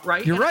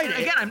 Right. You're right. And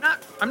again,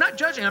 I'm not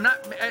judging. Matter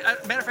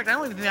of fact, I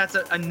don't even think that's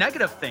a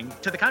negative thing.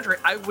 To the contrary,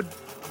 I would.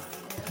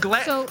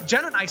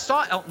 Jen and I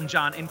saw Elton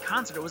John in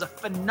concert. It was a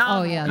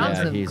phenomenal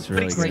concert. Yeah, he's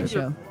really great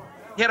show.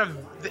 He had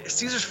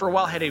Caesars for a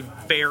while had a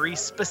very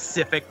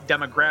specific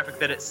demographic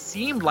that it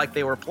seemed like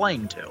they were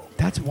playing to.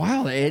 That's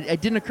wild.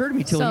 It didn't occur to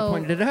me till you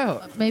pointed it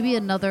out. Maybe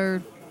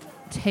another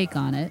take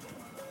on it.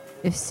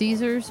 If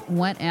Caesars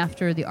went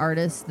after the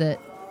artists that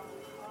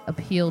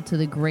appealed to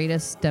the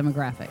greatest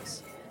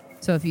demographics.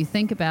 So if you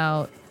think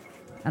about,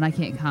 and I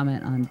can't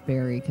comment on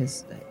Barry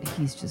because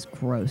he's just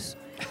gross,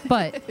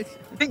 but I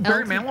think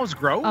Barry Manilow's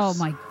gross. Oh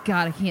my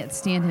God, I can't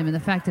stand him. And the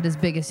fact that his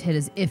biggest hit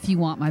is "If You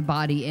Want My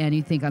Body" and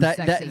you think I'm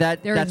sexy.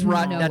 That's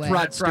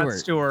Rod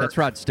Stewart. That's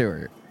Rod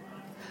Stewart.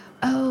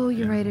 Oh,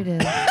 you're right. It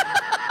is.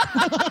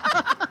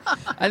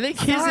 I think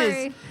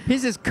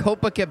his is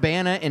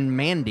Copacabana and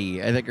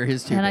Mandy. I think are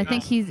his two. And I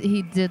think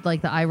he did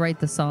like the "I Write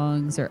the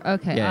Songs" or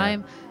okay. Yeah.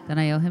 Then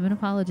I owe him an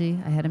apology.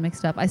 I had him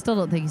mixed up. I still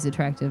don't think he's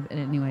attractive in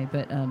any way,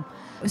 but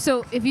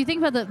so if you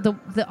think about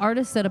the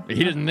artists that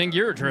he doesn't think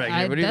you're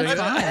attractive. What do you think?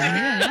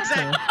 That's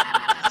fine.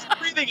 He's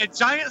breathing a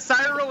giant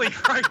sigh of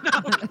relief right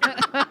now.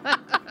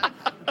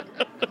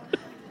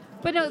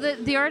 But no,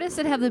 the artists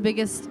that have the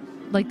biggest,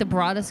 like the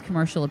broadest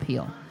commercial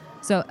appeal.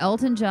 So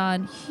Elton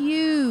John,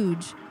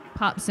 huge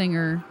pop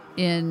singer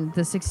in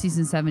the 60s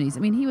and 70s. I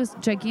mean, he was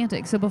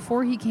gigantic. So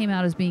before he came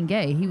out as being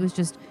gay, he was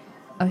just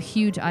a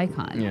huge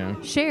icon. Yeah.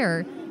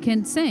 Cher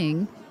can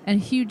sing and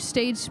huge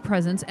stage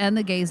presence and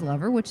the gays love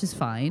her, which is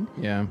fine.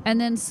 Yeah.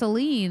 And then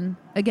Celine,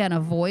 again, a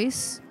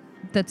voice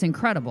that's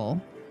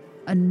incredible,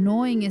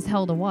 annoying as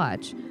hell to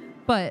watch.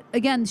 But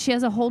again, she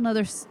has a whole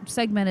nother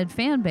segmented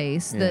fan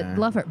base that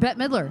love her. Bette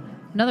Midler,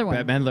 another one.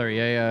 Bette Midler,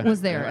 yeah.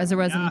 Was there as a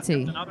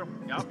residency.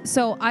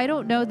 So I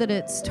don't know that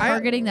it's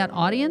targeting that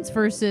audience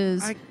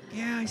versus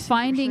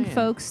finding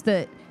folks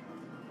that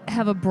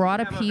have a broad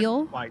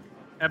appeal.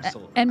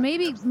 Absolutely. And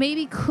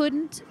maybe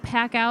couldn't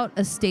pack out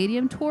a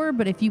stadium tour,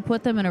 but if you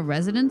put them in a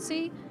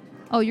residency,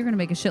 you're going to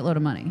make a shitload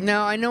of money.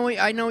 No, I know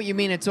what you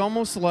mean. It's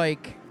almost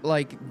like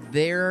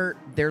their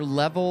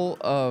level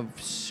of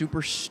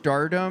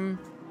superstardom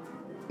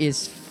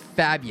is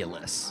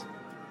fabulous.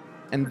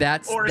 And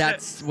that's what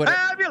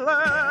fabulous.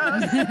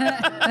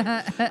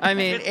 I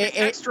mean, it's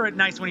extra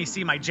nice when you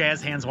see my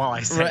jazz hands while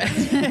I sing.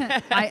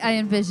 Right. I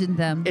envisioned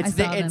them. It's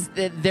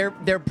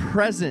their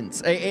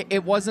presence.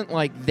 It wasn't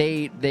like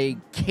they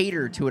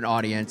cater to an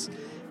audience.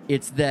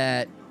 It's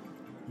that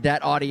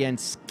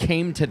audience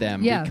came to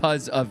them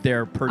because of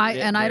their.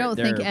 I don't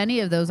think any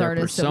of those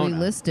artists that we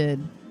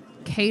listed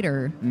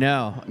cater.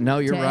 No,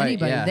 you're right.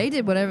 Anybody. Yeah. They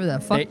did whatever the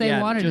fuck they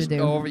wanted to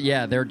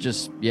do. They're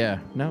just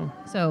no.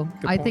 So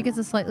I think it's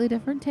a slightly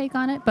different take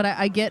on it, but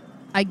I get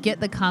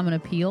the common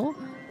appeal.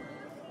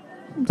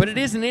 But it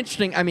is an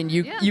interesting. I mean,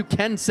 you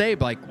can say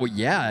like, well,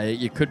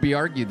 it could be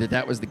argued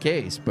that was the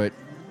case, but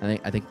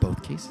I think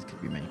both cases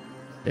could be made.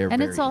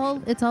 It's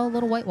all a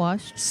little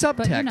whitewashed.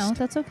 Subtext. But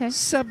that's okay.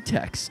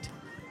 Subtext.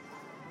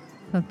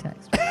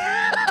 Subtext.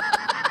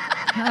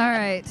 All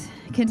right.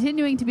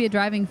 Continuing to be a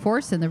driving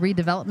force in the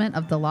redevelopment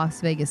of the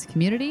Las Vegas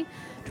community,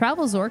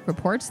 TravelZork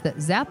reports that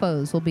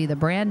Zappos will be the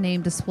brand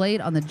name displayed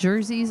on the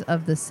jerseys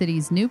of the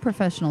city's new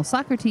professional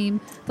soccer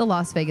team, the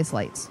Las Vegas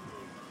Lights.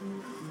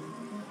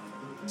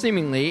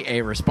 Seemingly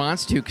a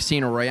response to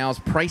Casino Royale's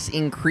price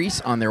increase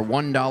on their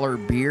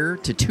 $1 beer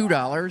to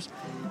 $2,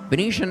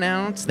 Venetian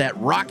announced that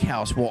Rock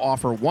House will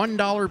offer $1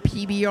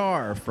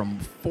 PBR from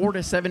 4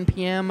 to 7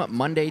 p.m.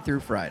 Monday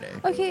through Friday.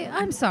 Okay,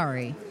 I'm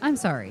sorry.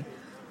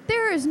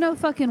 There is no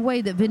fucking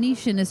way that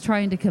Venetian is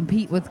trying to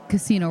compete with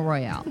Casino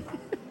Royale.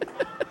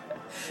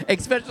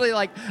 Especially,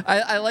 like,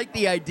 I like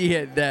the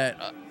idea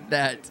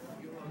that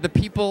the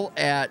people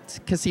at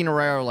Casino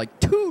Royale are like,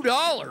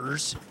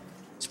 $2?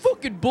 It's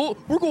fucking bull.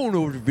 We're going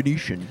over to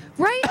Venetian.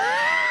 Right?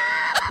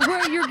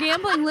 Where your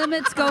gambling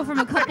limits go from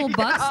a couple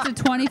bucks to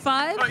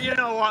 25. You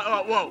know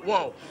what?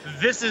 Whoa.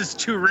 This is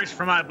too rich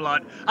for my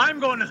blood. I'm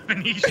going to the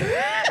Venetian.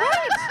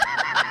 Right.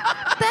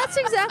 That's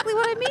exactly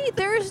what I mean.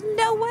 There's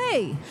no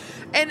way.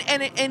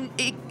 And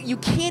you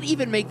can't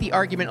even make the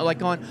argument like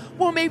going,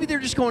 well, maybe they're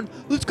just going,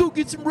 let's go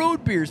get some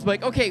road beers.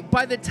 Like, okay,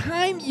 by the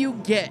time you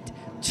get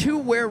to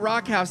where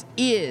Rock House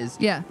is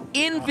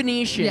in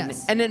Venetian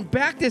and then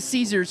back to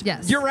Caesars,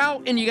 you're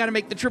out and you got to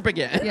make the trip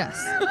again.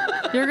 Yes.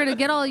 You're going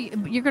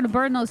to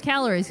burn those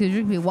calories because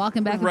you're going to be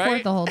walking back and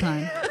forth the whole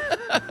time.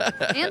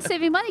 And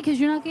saving money because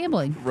you're not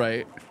gambling.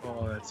 Right.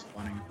 Oh, that's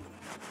funny.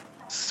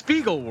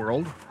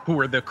 Spiegelworld, who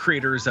are the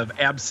creators of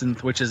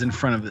Absinthe, which is in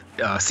front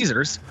of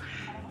Caesars,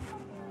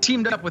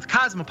 teamed up with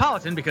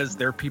Cosmopolitan because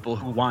they're people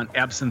who want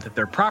absinthe at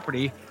their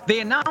property. They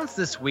announced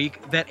this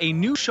week that a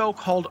new show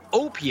called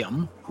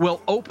Opium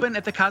will open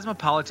at the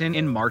Cosmopolitan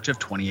in March of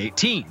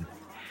 2018.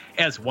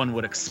 As one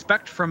would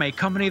expect from a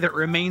company that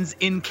remains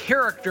in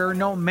character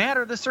no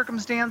matter the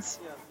circumstance,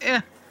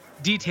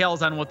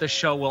 details on what the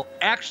show will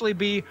actually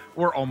be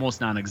were almost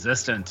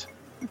non-existent.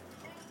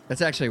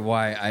 That's actually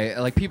why I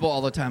like people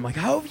all the time like,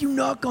 how have you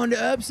not gone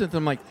to Absinthe?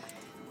 I'm like,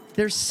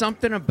 there's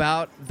something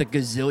about the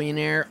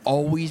gazillionaire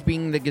always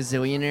being the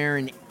gazillionaire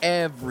in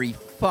every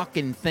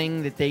fucking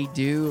thing that they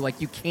do.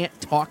 Like, you can't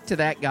talk to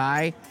that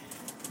guy.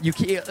 You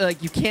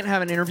can't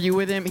have an interview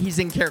with him. He's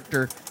in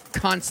character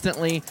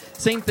constantly.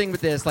 Same thing with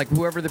this. Like,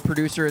 whoever the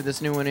producer of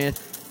this new one is,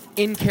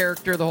 in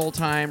character the whole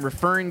time,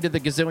 referring to the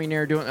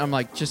gazillionaire doing. I'm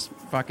like, just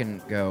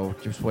fucking go.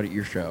 Just what at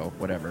your show,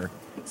 whatever.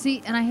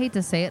 See, and I hate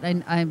to say it.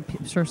 I'm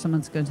sure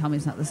someone's going to tell me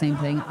it's not the same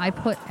thing. I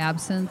put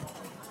Absinthe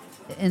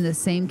in the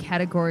same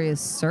category as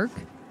Cirque,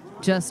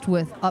 just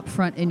with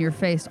upfront in your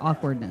face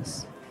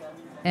awkwardness.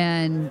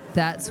 And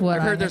that's what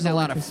I've heard there's a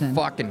lot of in.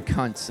 fucking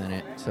cunts in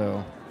it,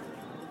 so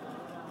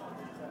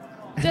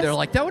they're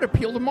like, that would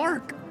appeal to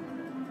Mark.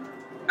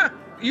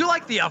 You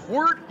like the F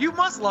word? You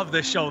must love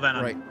this show then.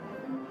 Right.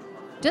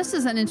 Just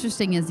as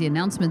uninteresting as the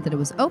announcement that it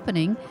was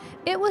opening,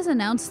 it was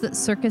announced that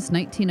Circus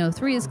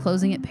 1903 is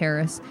closing at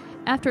Paris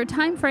after a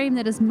time frame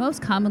that is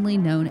most commonly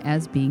known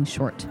as being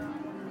short.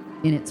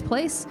 In its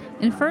place,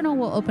 Inferno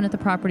will open at the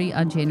property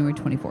on January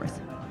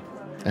 24th.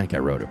 I think I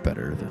wrote it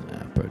better than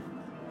that, but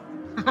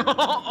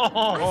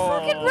I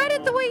fucking read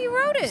it the way you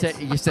wrote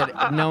it. You said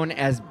known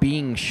as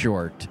being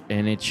short,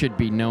 and it should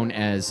be known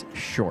as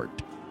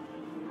short.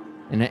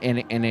 In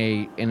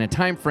a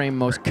time frame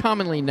most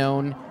commonly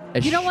known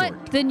as You know short.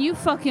 what? Then you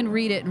fucking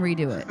read it and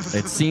redo it.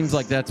 It seems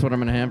like that's what I'm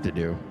going to have to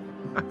do.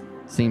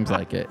 Seems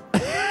like it.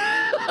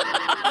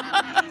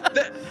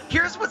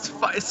 Here's what's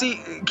fun.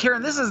 See,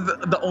 Karen, this is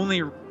the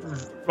only, well,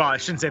 I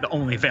shouldn't say the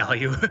only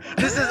value.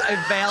 This is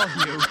a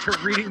value to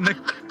reading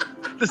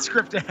the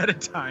script ahead of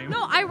time.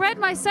 No, I read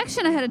my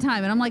section ahead of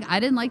time, and I'm like,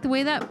 I didn't like the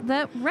way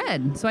that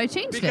read, so I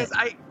changed because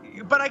it.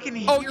 But I can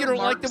hear. Oh, you don't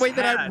like the way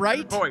that I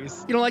write?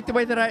 Voice. You don't like the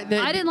way that I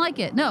didn't like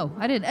it. No,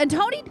 I didn't. And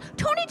Tony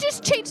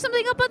just changed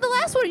something up on the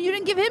last one, and you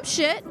didn't give him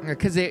shit.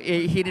 Because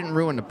he didn't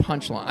ruin the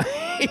punchline.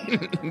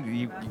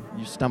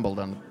 you stumbled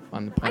on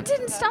the punch. I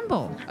didn't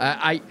stumble.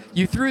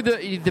 You threw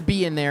the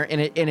B in there, and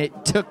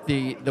it took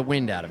the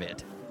wind out of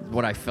it.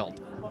 What I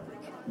felt.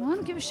 Well, I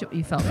don't give a shit what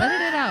you felt.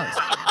 Edit it out.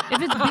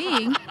 If it's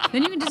being,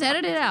 then you can just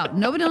edit it out.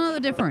 Nobody will know the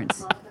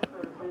difference.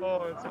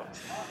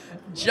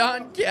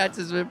 John Katz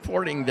is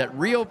reporting that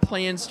Rio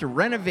plans to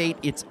renovate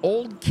its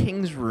old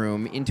King's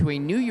Room into a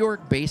New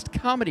York-based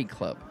comedy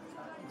club.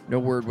 No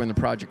word when the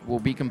project will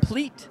be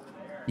complete.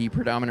 The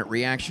predominant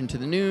reaction to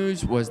the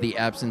news was the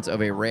absence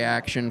of a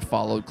reaction,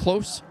 followed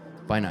close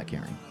by not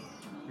caring.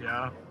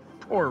 Yeah,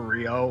 poor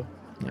Rio.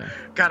 Yeah.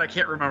 God, I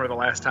can't remember the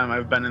last time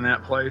I've been in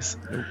that place.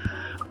 Nope.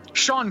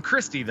 Sean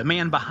Christie, the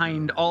man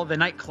behind all the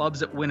nightclubs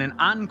that win an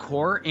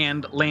encore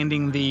and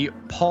landing the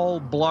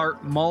Paul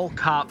Blart Mall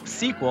Cop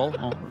sequel,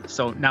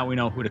 so now we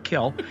know who to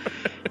kill,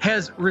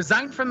 has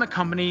resigned from the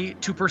company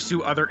to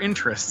pursue other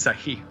interests.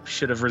 He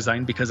should have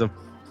resigned because of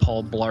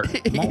Paul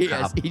Blart Mall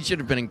Yes, Cop. he should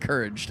have been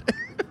encouraged.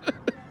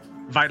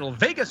 Vital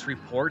Vegas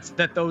reports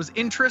that those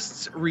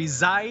interests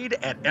reside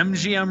at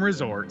MGM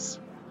Resorts.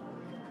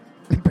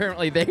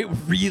 Apparently, they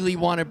really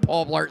wanted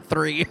Paul Blart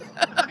 3.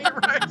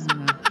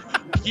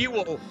 He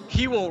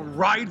will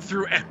ride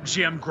through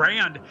MGM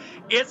Grand.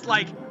 It's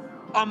like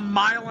a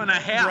mile and a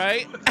half.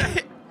 Right?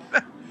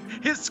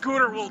 His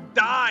scooter will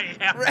die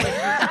halfway.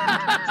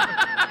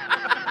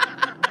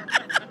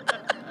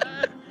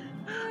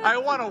 I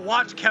want to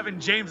watch Kevin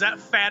James, that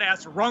fat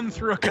ass, run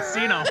through a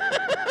casino.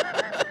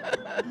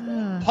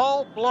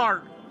 Paul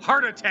Blart,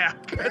 heart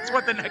attack. That's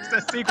what the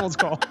next sequel's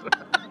called.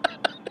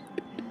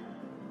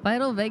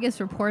 Vital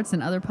Vegas reports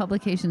and other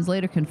publications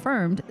later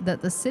confirmed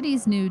that the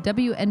city's new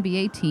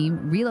WNBA team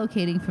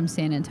relocating from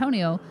San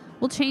Antonio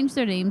will change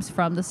their names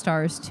from the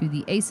Stars to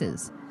the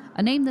Aces,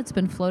 a name that's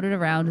been floated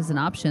around as an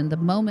option the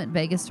moment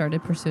Vegas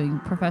started pursuing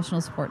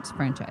professional sports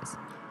franchise.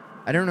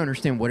 I don't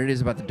understand what it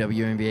is about the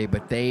WNBA,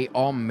 but they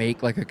all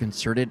make like a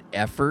concerted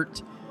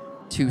effort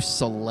to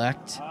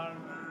select.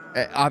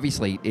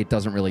 Obviously, it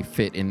doesn't really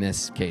fit in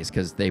this case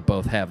because they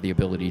both have the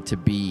ability to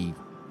be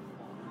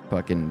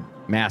fucking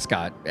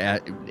mascot.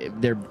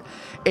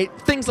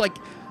 Things like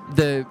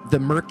the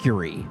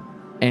Mercury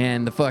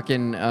and the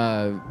fucking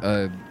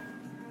I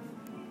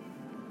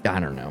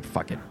don't know.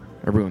 Fuck it.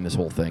 I ruined this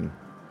whole thing.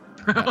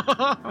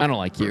 I don't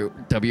like you,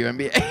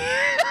 WNBA.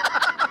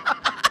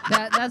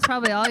 That's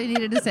probably all you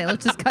needed to say.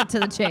 Let's just cut to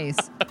the chase.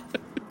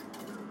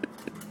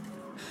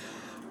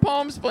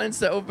 Palms plans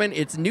to open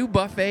its new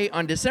buffet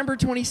on December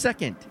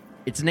 22nd.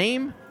 Its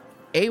name,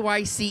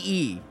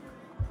 AYCE.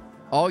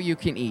 All you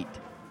can eat.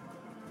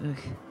 Ugh.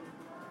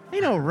 I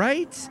know,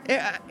 right?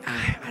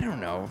 I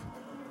don't know.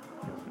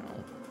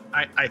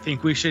 I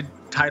think we should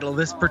title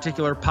this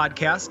particular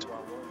podcast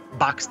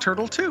Box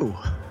Turtle 2.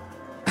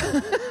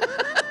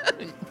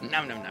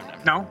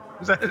 No?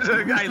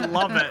 I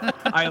love it.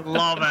 I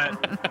love it.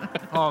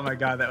 Oh my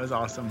God, that was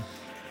awesome.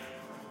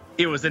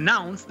 It was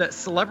announced that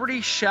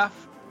celebrity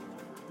chef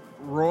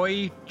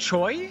Roy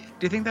Choi, do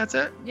you think that's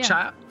it?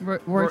 Yeah.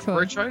 Roy Choi.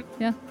 Roy Choi?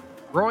 Yeah.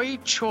 Roy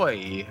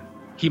Choi.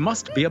 He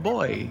must be a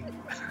boy.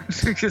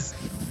 Because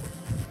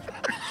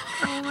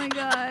Oh my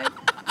God.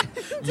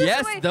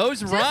 Yes,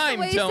 those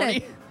rhyme,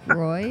 Tony.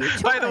 Roy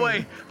Choi.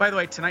 By the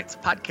way, tonight's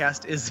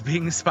podcast is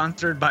being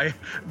sponsored by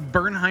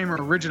Bernheimer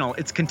Original.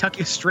 It's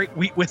Kentucky straight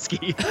wheat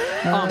whiskey.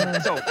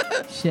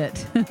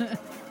 Shit.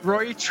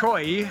 Roy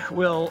Choi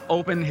will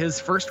open his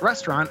first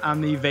restaurant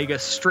on the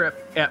Vegas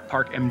Strip at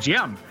Park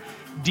MGM.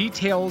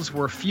 Details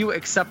were few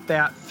except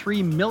that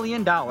 $3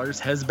 million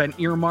has been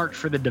earmarked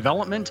for the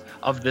development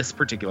of this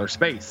particular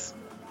space.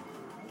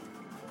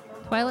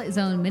 Twilight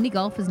Zone mini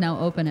golf is now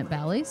open at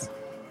Bally's.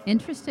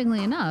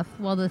 Interestingly enough,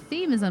 while the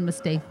theme is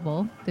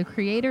unmistakable, the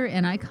creator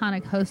and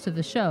iconic host of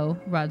the show,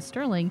 Rod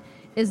Serling,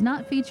 is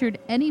not featured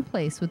any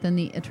place within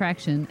the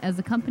attraction, as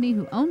the company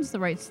who owns the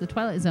rights to the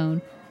Twilight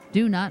Zone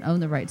do not own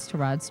the rights to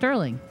Rod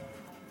Serling.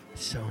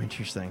 So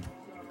interesting.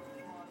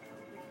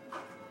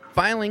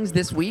 Filings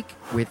this week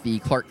with the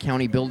Clark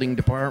County Building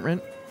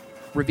Department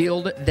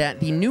revealed that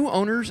the new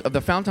owners of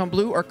the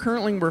Fontainebleau are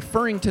currently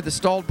referring to the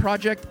stalled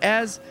project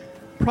as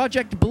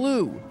Project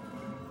Blue.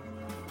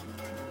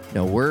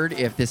 No word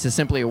if this is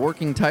simply a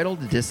working title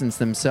to distance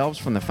themselves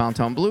from the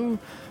Fontainebleau,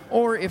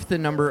 or if the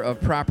number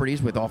of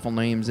properties with awful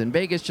names in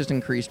Vegas just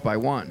increased by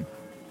one.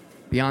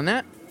 Beyond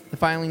that, the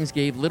filings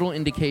gave little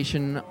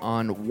indication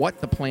on what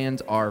the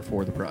plans are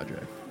for the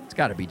project. It's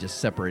got to be just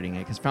separating it,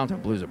 because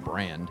Fontainebleau is a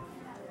brand.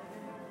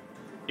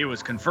 It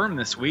was confirmed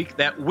this week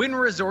that Wynn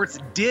Resorts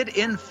did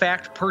in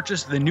fact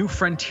purchase the New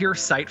Frontier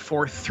site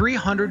for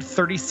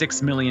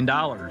 $336 million.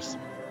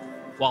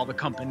 While the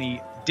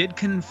company did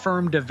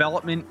confirm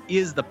development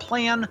is the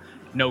plan,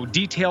 no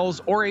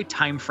details or a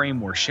time frame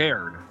were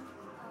shared.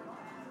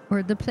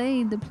 Or the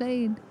plane.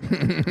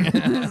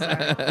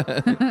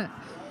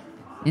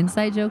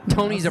 Inside joke.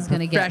 Tony's a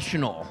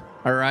professional,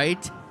 all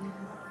right?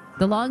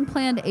 The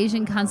long-planned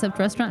Asian concept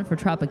restaurant for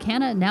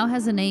Tropicana now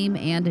has a name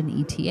and an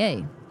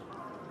ETA.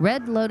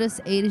 Red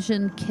Lotus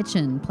Asian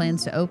Kitchen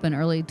plans to open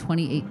early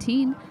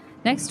 2018,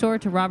 next door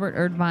to Robert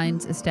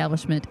Erdvine's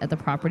establishment at the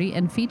property,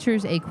 and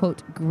features a,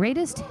 quote,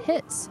 greatest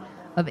hits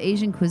of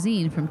Asian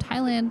cuisine from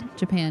Thailand,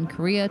 Japan,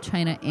 Korea,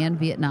 China, and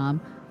Vietnam,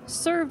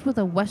 served with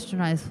a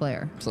westernized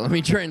flair. So let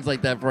me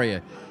translate that for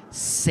you.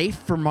 Safe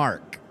for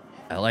Mark.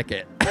 I like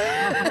it.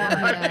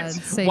 Yeah,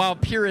 while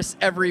purists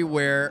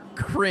everywhere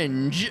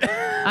cringe.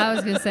 I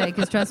was going to say,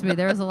 because trust me,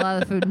 there was a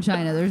lot of food in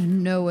China. There's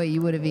no way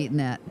you would have eaten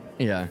that.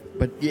 Yeah,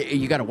 but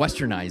you got to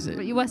westernize it.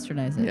 But you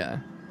westernize it. Yeah.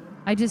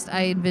 I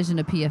envision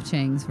a P.F.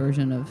 Chang's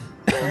version of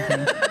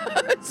something.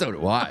 So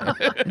do I.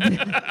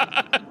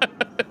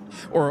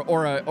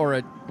 or a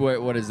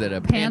what is it?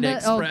 A Panda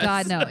Express? Oh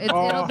God, no!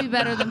 It'll be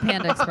better than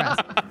Panda Express.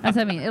 That's what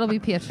I mean. It'll be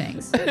P.F.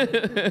 Chang's.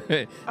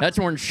 That's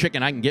orange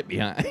chicken I can get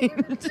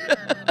behind.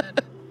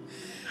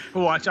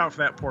 Watch out for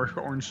that poor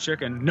orange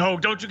chicken. No,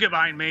 don't you get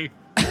behind me.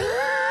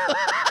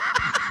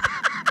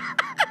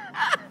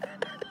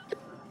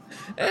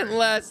 And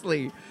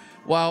lastly,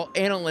 while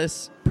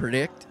analysts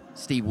predict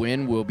Steve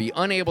Wynn will be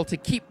unable to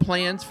keep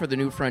plans for the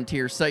New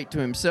Frontier site to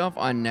himself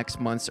on next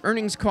month's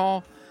earnings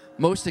call,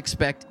 most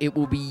expect it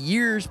will be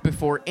years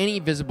before any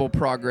visible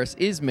progress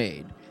is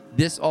made.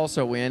 This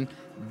also in,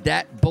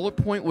 that bullet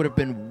point would have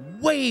been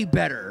way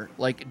better,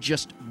 like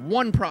just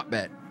one prop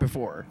bet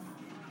before.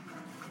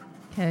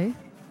 Okay.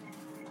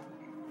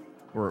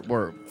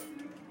 We're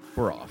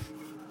we're off.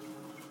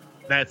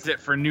 That's it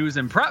for news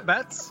and prop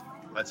bets.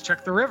 Let's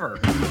check the river.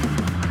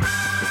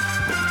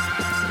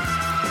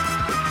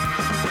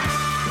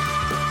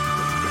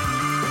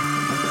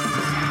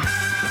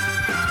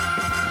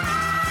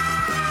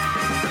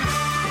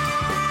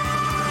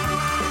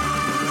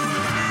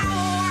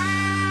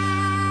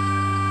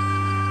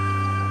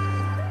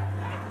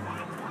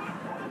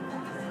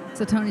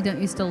 So, Tony, don't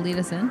you still lead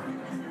us in?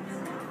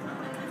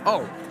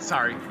 Oh,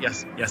 sorry.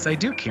 Yes, I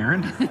do,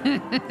 Karen.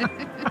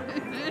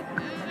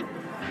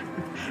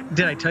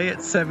 Did I tell you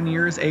it's 7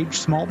 years age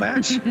small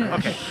batch?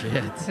 Okay.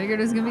 Shit. Figured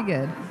it was going to be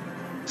good.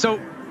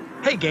 So,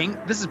 hey, gang,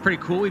 this is pretty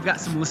cool. We've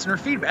got some listener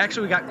feedback.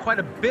 Actually, we got quite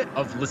a bit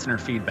of listener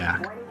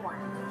feedback.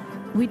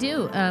 We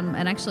do.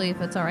 And actually, if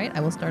it's all right,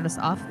 I will start us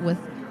off with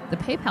the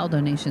PayPal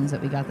donations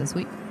that we got this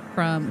week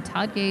from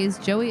Todd Gaze,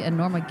 Joey and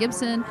Norma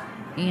Gibson,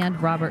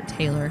 and Robert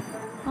Taylor.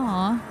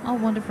 Aw, all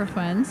wonderful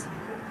friends.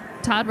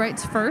 Todd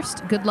writes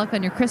first, good luck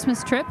on your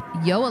Christmas trip.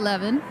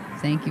 Yo11.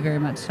 Thank you very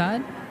much,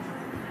 Todd.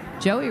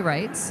 Joey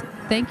writes,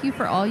 thank you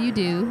for all you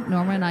do.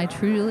 Norma and I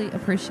truly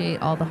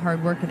appreciate all the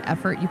hard work and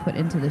effort you put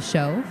into the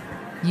show.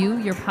 You,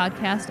 your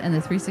podcast, and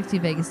the 360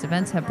 Vegas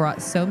events have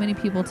brought so many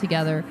people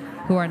together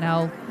who are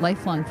now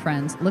lifelong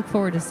friends. Look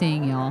forward to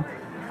seeing y'all.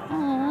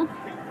 Aw,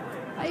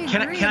 I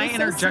agree. Can I That's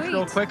so interject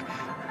real sweet. quick?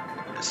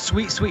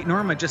 Sweet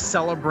Norma just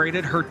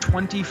celebrated her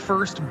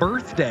 21st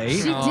birthday.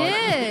 She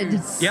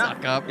did.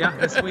 Suck up. Yeah,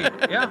 that's sweet.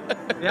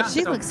 Yeah.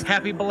 She So looks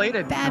happy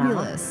belated.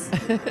 Fabulous.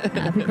 Happy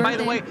birthday. By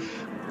the way,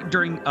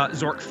 during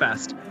Zork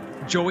Fest,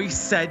 Joey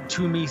said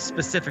to me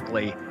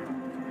specifically,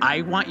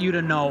 I want you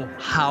to know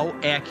how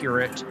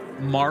accurate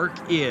Mark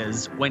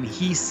is when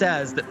he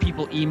says that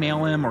people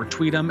email him or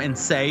tweet him and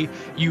say,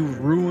 you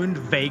ruined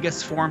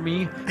Vegas for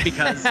me,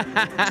 because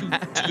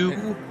to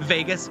do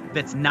Vegas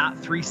that's not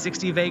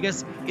 360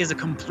 Vegas is a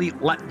complete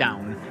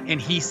letdown. And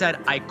he said,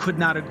 I could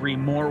not agree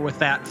more with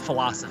that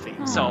philosophy.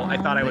 So I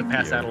thought I would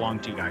pass that along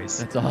to you guys.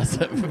 That's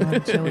awesome.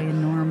 Love Joey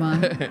and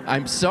Norma.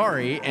 I'm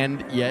sorry,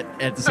 and yet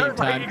at the same Right,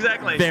 time,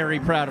 exactly.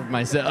 very proud of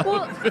myself.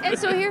 Well, and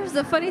so here's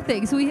the funny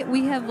thing. So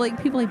we have like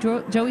people like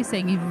Joey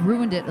saying you've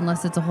ruined it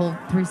unless it's a whole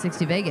 360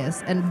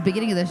 Vegas. And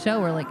beginning of the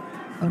show, we're like,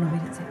 oh no, we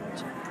didn't say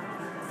that.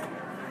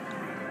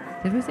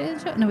 Did we say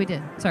that show? No, we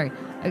did. Sorry.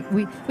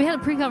 We had a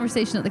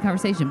pre-conversation at the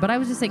conversation, but I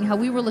was just saying how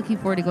we were looking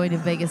forward to going to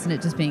Vegas and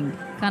it just being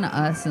kind of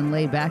us and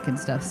laid back and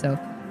stuff. So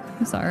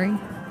I'm sorry.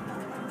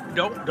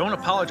 Don't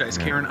apologize,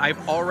 Karen.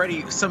 I've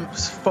already, some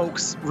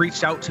folks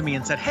reached out to me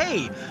and said,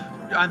 hey,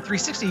 on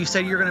 360, you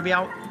said you're going to be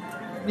out,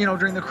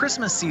 during the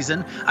Christmas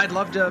season. I'd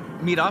love to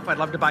meet up. I'd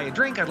love to buy a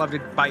drink. I'd love to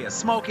buy a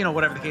smoke,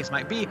 whatever the case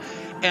might be.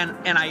 And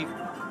I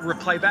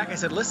replied back. I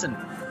said, listen,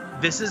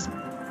 this is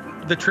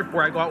the trip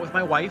where I go out with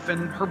my wife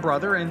and her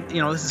brother. And,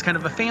 this is kind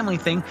of a family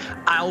thing.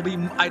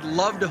 I'd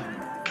love to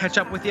catch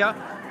up with you.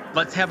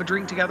 Let's have a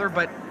drink together.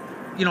 But,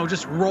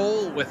 just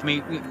roll with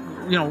me,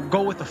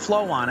 go with the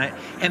flow on it.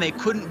 And they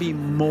couldn't be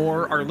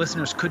more, our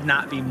listeners could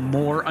not be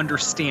more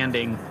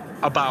understanding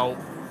about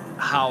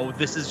how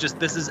this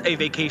is a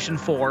vacation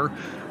for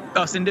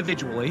us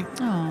individually.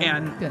 Oh,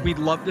 and good. we'd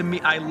love to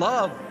meet. I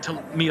love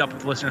to meet up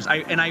with listeners.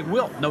 I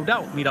will, no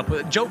doubt, meet up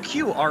with Joe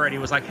Q. Already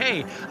was like,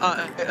 hey,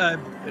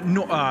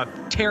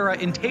 Tara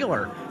and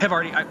Taylor have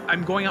already.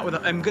 I'm going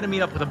to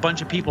meet up with a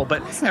bunch of people,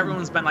 but Awesome.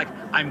 Everyone's been like,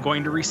 I'm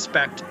going to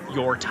respect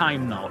your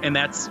time though, and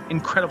that's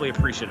incredibly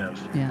appreciative.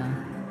 Yeah.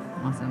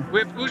 Awesome.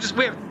 We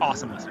have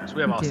awesome listeners.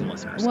 We have awesome do.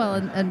 listeners. Well,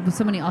 and with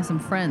so many awesome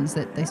friends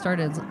that they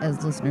started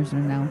as listeners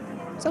and are now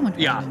so much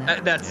better than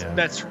that.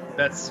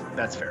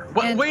 That's fair.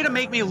 Well, And- way to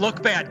make me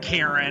look bad,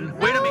 Karen.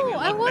 Way to make me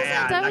look I wasn't.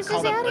 bad. I was just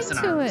called out adding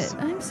to listeners. it.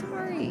 I'm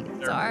sorry.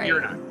 Sorry.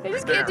 You're not. I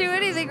just can't do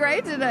anything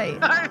right tonight.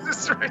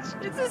 That's right.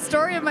 It's the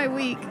story of my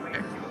week.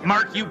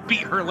 Mark, you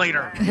beat her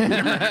later.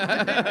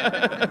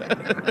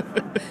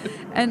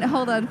 And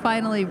hold on,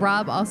 finally,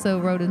 Rob also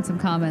wrote in some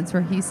comments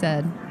where he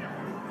said,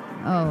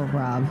 oh,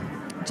 Rob,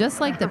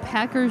 just like the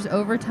Packers'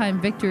 overtime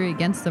victory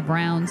against the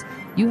Browns,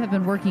 you have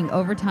been working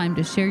overtime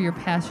to share your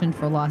passion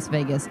for Las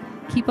Vegas.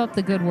 Keep up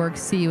the good work.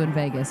 See you in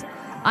Vegas.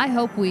 I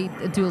hope we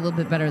do a little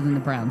bit better than the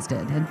Browns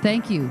did. And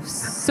thank you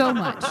so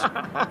much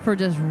for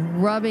just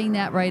rubbing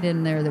that right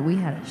in there that we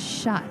had a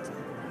shot.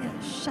 We had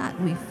a shot.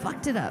 We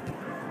fucked it up.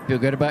 Feel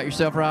good about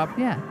yourself, Rob?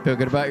 Yeah. Feel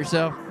good about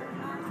yourself?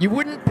 You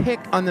wouldn't pick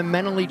on the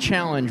mentally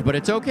challenged, but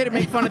it's okay to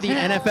make fun of the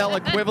NFL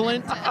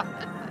equivalent?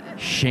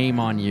 Shame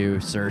on you,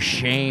 sir.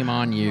 Shame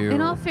on you.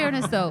 In all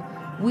fairness, though,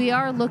 we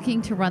are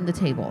looking to run the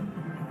table.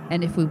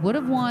 And if we would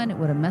have won, it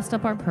would have messed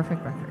up our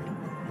perfect record.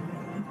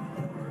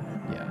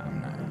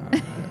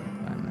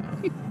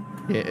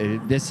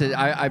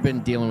 I've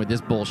been dealing with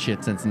this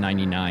bullshit since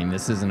 '99.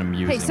 This isn't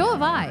amusing. Hey, so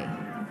have I.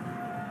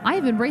 I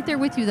have been right there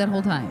with you that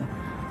whole time.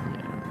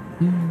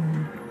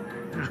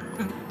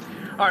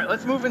 All right,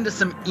 let's move into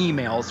some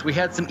emails. We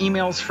had some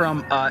emails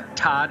from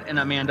Todd and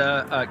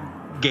Amanda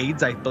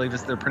Gades, I believe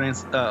is their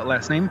pronounced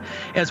last name,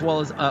 as well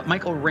as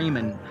Michael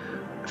Raymond.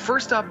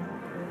 First up,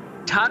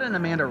 Todd and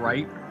Amanda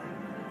write,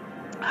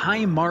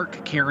 hi,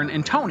 Mark, Karen,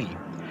 and Tony.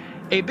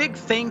 A big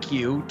thank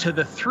you to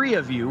the three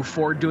of you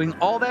for doing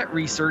all that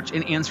research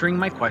and answering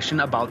my question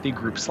about the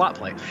group slot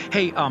play.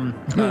 Hey, Todd,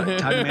 I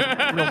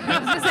was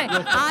gonna say,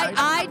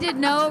 I did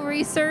no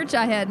research.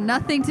 I had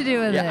nothing to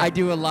do with it. I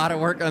do a lot of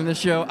work on the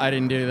show. I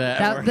didn't do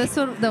that.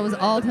 That was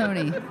all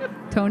Tony.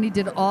 Tony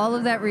did all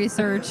of that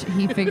research.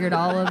 He figured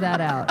all of that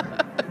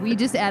out. We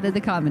just added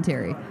the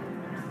commentary.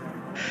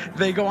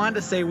 They go on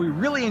to say, we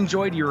really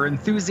enjoyed your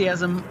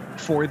enthusiasm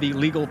for the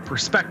legal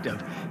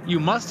perspective. You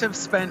must have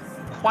spent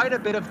quite a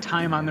bit of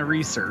time on the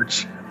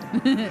research.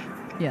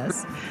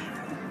 Yes.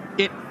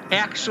 It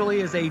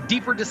actually is a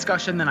deeper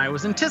discussion than I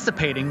was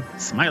anticipating.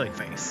 Smiley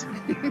face.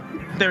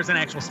 There's an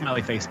actual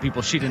smiley face,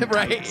 people. She didn't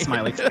type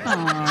smiley face.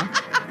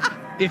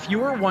 Aww. If you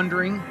were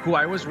wondering who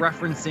I was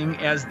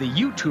referencing as the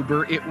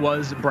YouTuber, it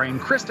was Brian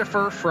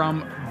Christopher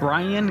from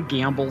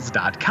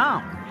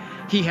BrianGambles.com.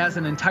 He has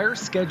an entire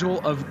schedule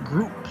of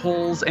group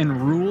polls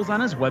and rules on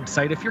his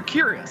website if you're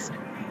curious.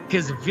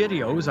 His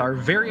videos are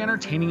very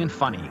entertaining and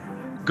funny.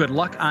 Good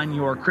luck on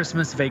your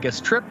Christmas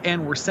Vegas trip,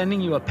 and we're sending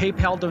you a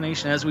PayPal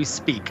donation as we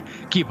speak.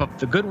 Keep up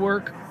the good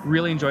work.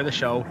 Really enjoy the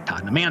show.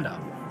 Todd and Amanda.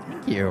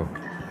 Thank you.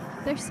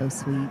 They're so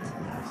sweet.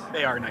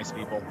 They are nice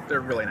people.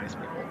 They're really nice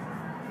people.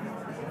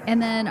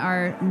 And then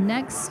our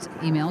next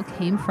email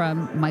came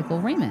from Michael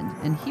Raymond,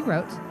 and he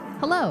wrote,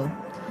 "Hello.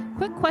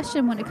 Quick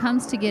question when it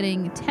comes to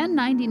getting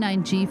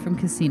 1099G from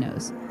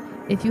casinos.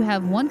 If you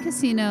have one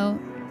casino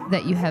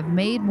that you have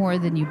made more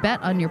than you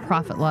bet on your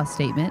profit loss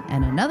statement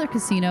and another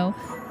casino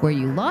where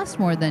you lost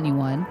more than you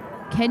won,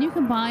 can you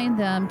combine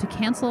them to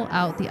cancel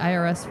out the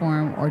IRS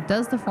form, or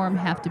does the form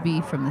have to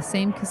be from the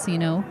same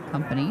casino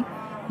company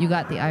you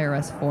got the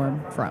IRS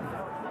form from?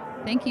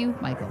 Thank you,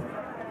 Michael."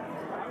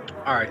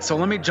 All right, so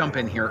let me jump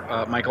in here,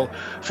 Michael.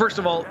 First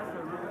of all,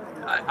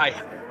 I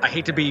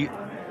hate to be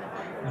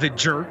the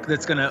jerk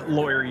that's going to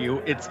lawyer you.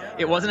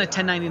 It wasn't a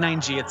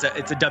 1099G, it's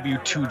a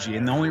W2G,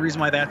 and the only reason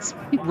why that's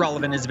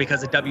relevant is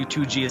because a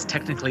W2G is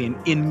technically an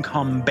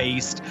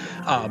income-based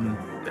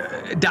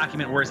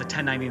document, whereas a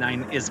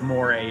 1099 is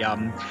more a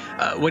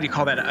what do you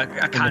call that? A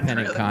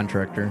Independent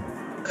contractor.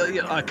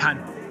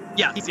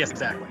 Yes,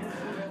 exactly.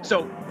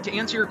 So to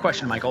answer your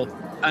question, Michael,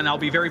 and I'll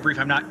be very brief.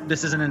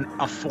 This isn't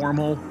a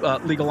formal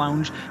legal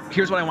lounge.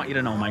 Here's what I want you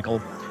to know, Michael.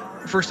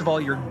 First of all,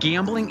 your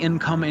gambling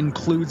income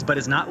includes, but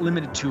is not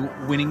limited to,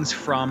 winnings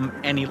from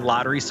any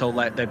lottery. So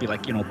that'd be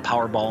like,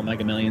 Powerball,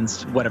 Mega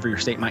Millions, whatever your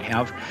state might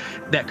have.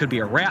 That could be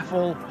a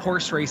raffle,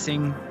 horse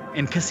racing,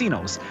 and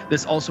casinos.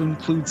 This also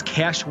includes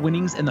cash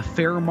winnings and the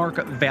fair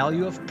market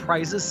value of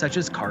prizes such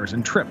as cars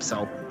and trips.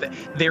 So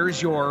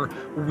there's your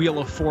Wheel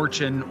of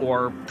Fortune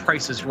or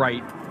Price is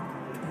Right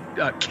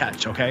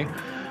catch, okay?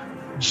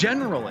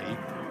 Generally,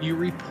 you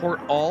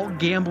report all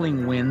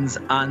gambling wins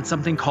on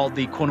something called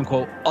the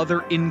quote-unquote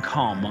other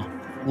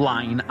income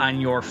line on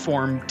your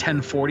Form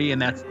 1040,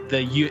 and that's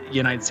the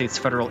United States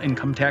federal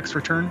income tax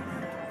return.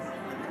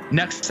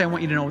 Next, I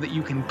want you to know that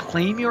you can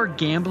claim your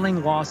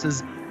gambling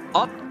losses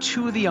up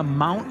to the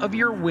amount of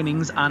your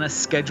winnings on a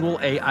Schedule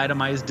A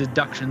itemized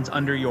deductions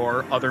under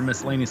your other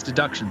miscellaneous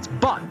deductions,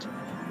 but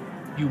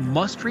you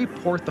must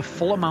report the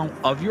full amount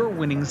of your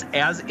winnings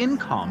as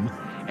income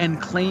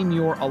and claim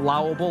your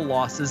allowable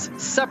losses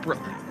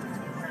separately.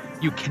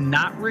 You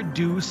cannot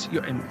reduce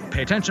and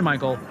pay attention,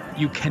 Michael,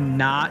 you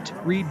cannot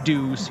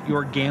reduce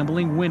your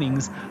gambling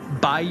winnings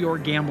by your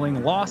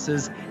gambling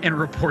losses and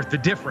report the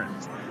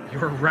difference.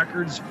 Your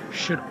records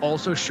should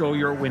also show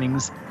your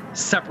winnings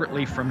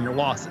separately from your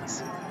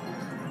losses.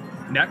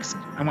 Next,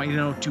 I want you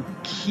to know to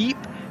keep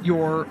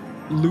your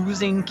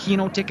losing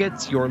Keno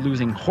tickets, your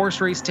losing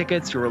horse race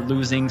tickets, your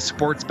losing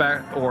sports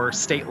bet or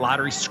state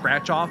lottery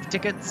scratch-off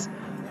tickets.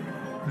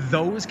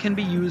 Those can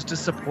be used to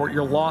support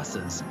your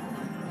losses.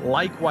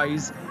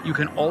 Likewise, you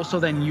can also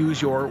then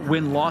use your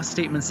win-loss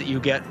statements that you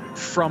get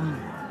from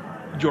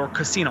your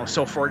casino.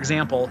 So for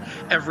example,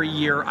 every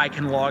year I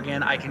can log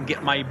in, I can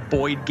get my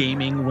Boyd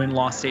Gaming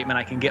win-loss statement,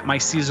 I can get my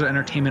Caesar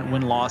Entertainment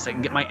win-loss, I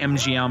can get my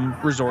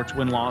MGM Resorts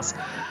win-loss.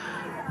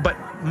 But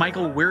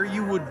Michael, where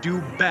you would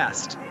do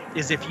best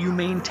is if you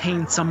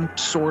maintain some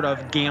sort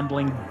of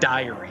gambling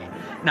diary.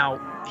 Now,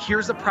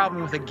 here's the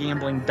problem with a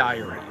gambling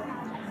diary.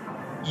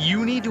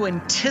 You need to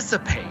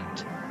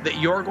anticipate that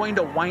you're going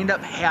to wind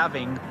up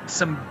having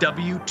some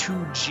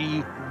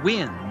W2G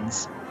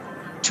wins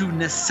to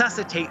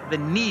necessitate the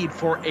need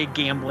for a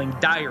gambling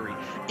diary.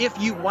 If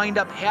you wind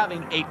up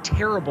having a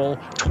terrible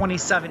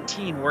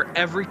 2017 where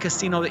every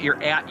casino that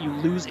you're at, you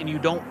lose and you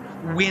don't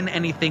win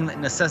anything that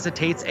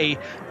necessitates a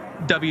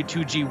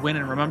W2G win,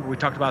 and remember we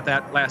talked about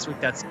that last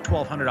week, that's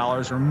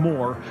 $1,200 or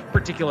more,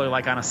 particularly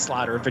like on a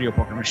slot or a video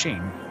poker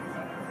machine.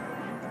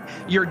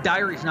 Your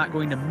diary is not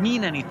going to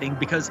mean anything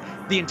because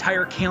the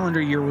entire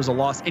calendar year was a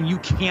loss, and you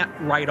can't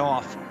write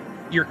off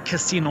your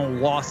casino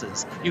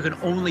losses. You can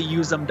only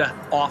use them to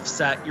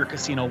offset your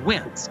casino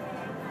wins.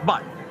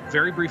 But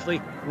very briefly,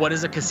 what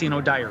is a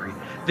casino diary?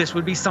 This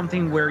would be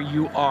something where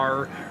you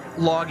are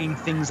logging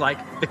things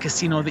like the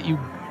casino that you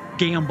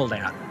gambled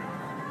at.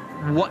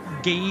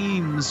 What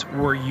games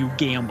were you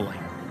gambling?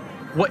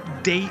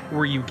 What date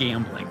were you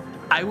gambling?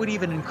 I would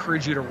even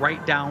encourage you to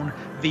write down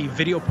the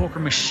video poker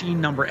machine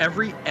number.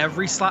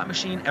 Every slot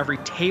machine, every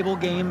table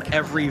game,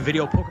 every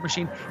video poker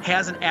machine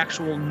has an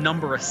actual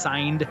number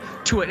assigned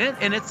to it,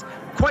 and it's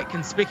quite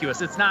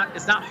conspicuous. It's not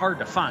hard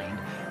to find.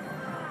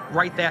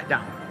 Write that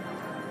down.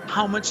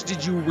 How much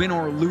did you win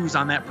or lose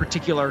on that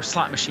particular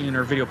slot machine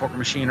or video poker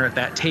machine or at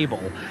that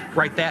table?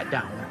 Write that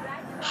down.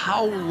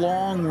 How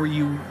long were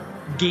you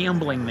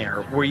gambling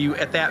there? Were you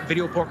at that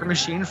video poker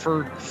machine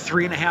for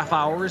 3.5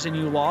 hours and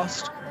you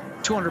lost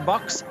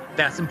 $200?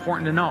 That's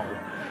important to know.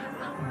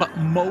 But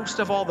most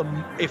of all,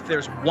 if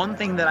there's one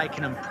thing that I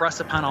can impress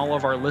upon all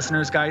of our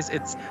listeners, guys,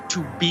 it's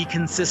to be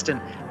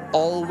consistent.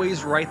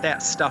 Always write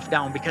that stuff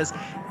down, because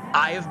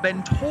I have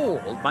been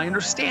told, my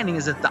understanding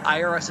is that the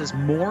IRS is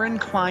more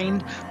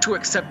inclined to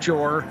accept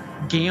your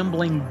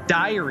gambling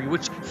diary,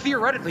 which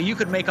theoretically you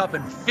could make up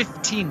in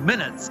 15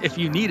 minutes if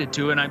you needed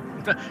to, and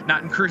I'm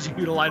not encouraging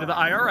you to lie to the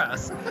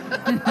IRS.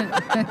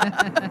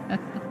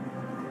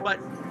 But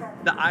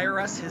the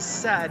IRS has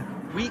said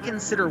we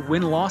consider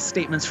win-loss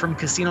statements from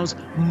casinos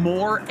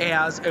more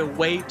as a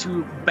way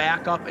to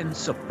back up and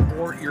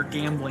support your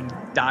gambling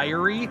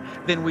diary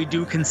than we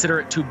do consider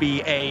it to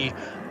be a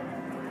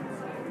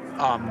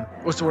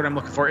what's the word I'm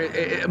looking for?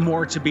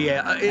 More to be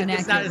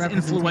it's not as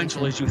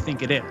influential as you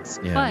think it is.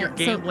 Yeah. But, Your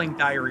gambling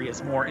diary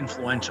is more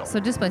influential. So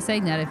just by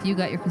saying that, if you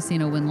got your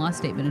casino win-loss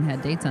statement and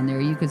had dates on there,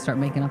 you could start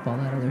making up all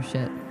that other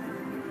shit.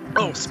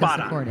 Oh,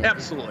 spot support on. it.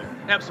 Absolutely.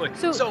 Absolutely.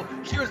 So-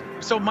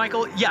 So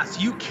Michael, yes,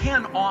 you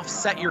can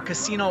offset your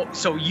casino.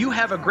 So you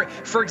have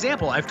for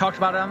example, I've talked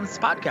about it on this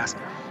podcast.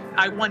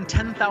 I won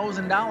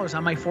 $10,000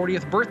 on my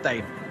 40th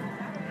birthday.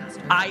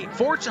 I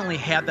fortunately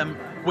had them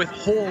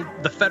withhold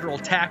the federal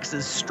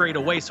taxes straight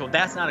away, so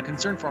that's not a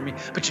concern for me.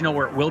 But you know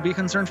where it will be a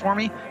concern for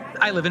me?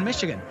 I live in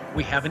Michigan.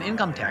 We have an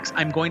income tax.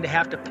 I'm going to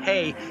have to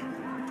pay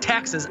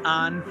taxes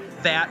on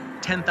that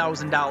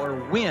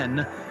 $10,000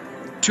 win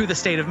to the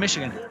state of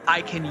Michigan.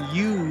 I can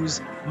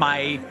use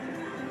my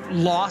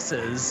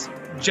losses,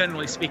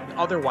 generally speaking,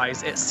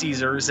 otherwise at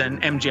Caesars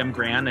and MGM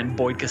Grand and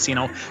Boyd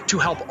Casino to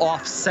help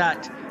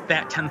offset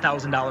that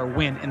 $10,000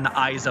 win in the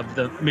eyes of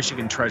the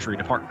Michigan Treasury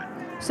Department.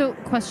 So,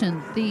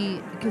 question: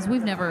 because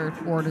we've never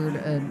ordered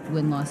a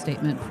win-loss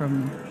statement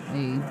from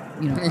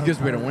Because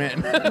we don't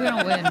win. we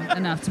don't win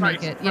enough to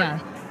make Right, it. Yeah,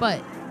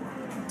 but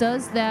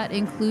does that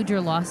include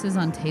your losses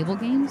on table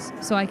games?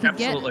 So I could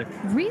Absolutely. get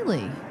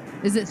really.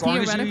 Is it As long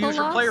as theoretical you use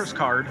your loss? player's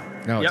card.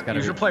 No, it's yep, gotta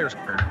use be- your player's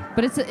card.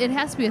 But it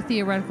has to be a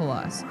theoretical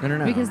loss.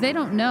 No. Because they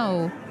don't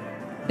know.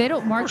 They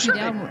don't mark sure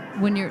you down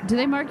when you're. Do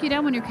they mark you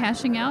down when you're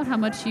cashing out? How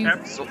much you?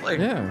 Absolutely.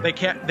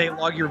 Yeah. They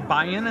log your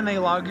buy-in and they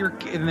log your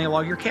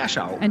cash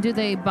out. And do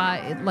they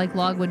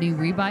log when you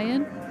rebuy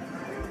in?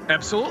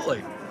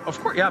 Absolutely. Of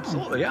course. Yeah.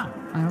 Absolutely. Yeah.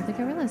 I don't think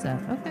I realized that.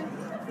 Okay.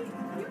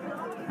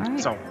 All right.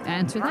 So,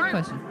 answer that all right.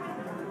 question.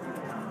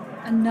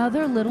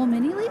 Another little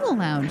mini legal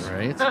lounge.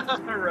 Right?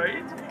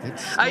 Right.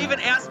 It's, I even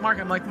asked Mark.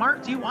 I'm like,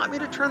 Mark, do you want me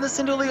to turn this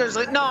into a legal? He's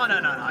like, no.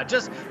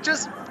 Just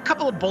a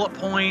couple of bullet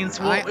points.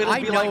 I It'll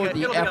be know like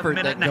the it'll effort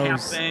be a minute that and a half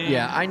goes. thing.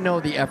 Yeah, I know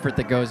the effort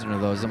that goes into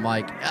those. I'm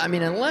like, I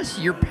mean, unless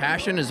your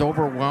passion is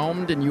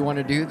overwhelmed and you want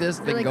to do this,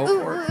 then They're like, go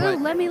ooh, for it. ooh, But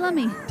ooh, let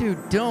me.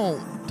 dude,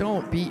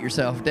 don't beat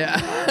yourself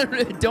down.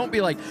 Don't be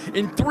like,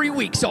 in 3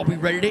 weeks I'll be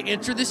ready to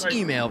answer this Right.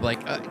 email.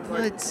 Like,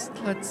 let's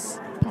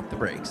pump the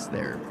brakes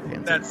there.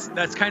 Hanson.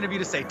 That's kind of you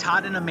to say.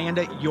 Todd and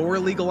Amanda, your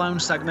Legal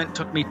Lounge segment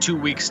took me 2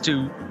 weeks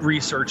to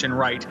research and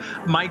write.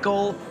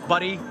 Michael,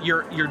 buddy,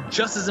 you're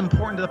just as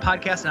important to the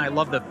podcast, and I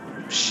love the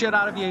shit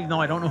out of you, even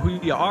though I don't know who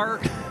you are.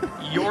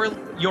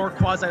 Your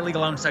quasi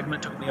Legal Lounge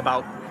segment took me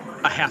about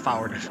a half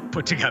hour to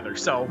put together.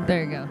 So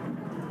There you go.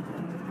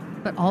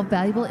 But all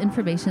valuable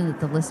information that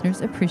the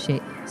listeners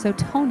appreciate. So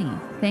Tony,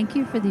 thank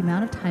you for the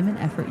amount of time and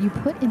effort you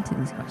put into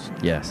these questions.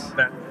 Yes.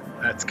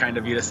 that's kind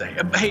of you to say.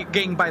 Hey,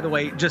 gang, by the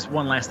way, just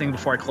one last thing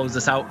before I close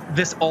this out.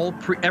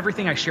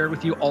 Everything I shared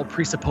with you all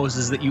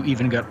presupposes that you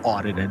even get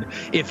audited.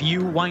 If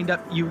you wind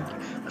up,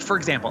 for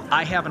example,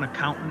 I have an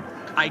accountant.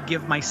 I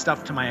give my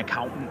stuff to my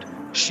accountant.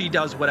 She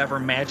does whatever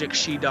magic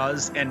she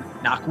does, and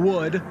knock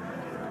wood,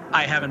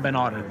 I haven't been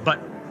audited. But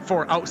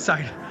for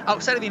outside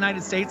of the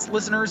United States,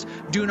 listeners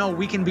do know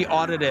we can be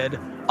audited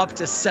up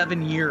to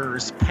 7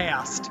 years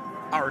past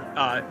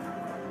our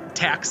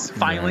tax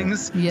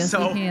filings. Yes,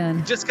 so we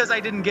can. just because I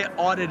didn't get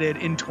audited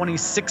in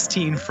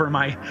 2016 for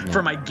my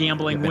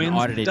gambling You've been wins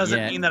audited doesn't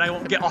yet. mean that I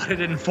won't get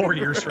audited in 4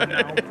 years from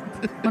now.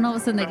 When all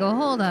of a sudden they go,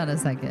 hold on a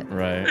second.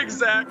 Right.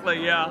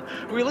 Exactly, yeah.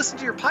 We listened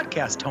to your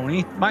podcast,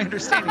 Tony. My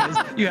understanding is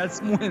you had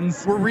some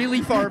wins. We're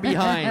really far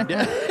behind.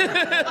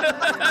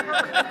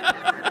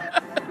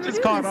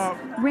 Just caught up.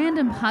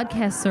 Random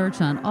podcast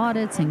search on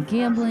audits and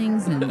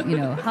gamblings and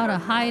how to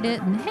hide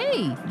it, and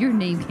hey, your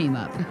name came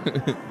up.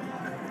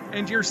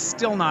 And you're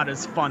still not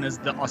as fun as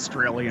the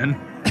Australian.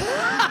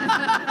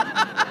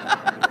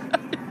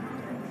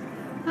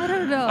 I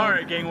don't know. All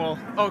right, gang. Well,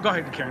 go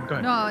ahead, Karen. Go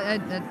ahead.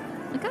 No,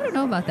 I don't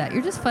know about that.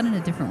 You're just fun in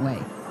a different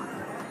way.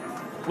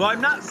 Well,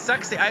 I'm not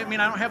sexy. I mean,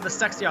 I don't have the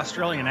sexy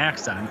Australian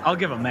accent. I'll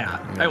give him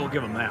that. I will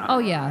give him that. Oh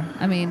yeah,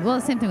 I mean, well,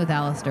 same thing with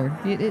Alistair.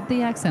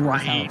 The accent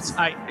always Right. helps.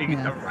 Right.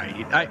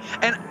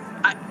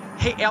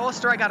 Hey,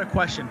 Alistair, I got a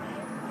question.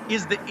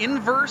 Is the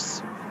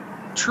inverse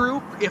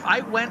true? If I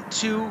went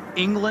to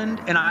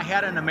England and I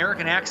had an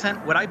American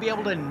accent, would I be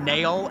able to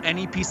nail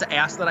any piece of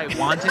ass that I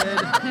wanted?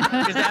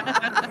 Is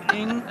that a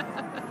thing?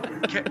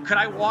 Could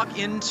I walk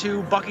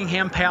into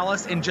Buckingham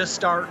Palace and just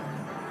start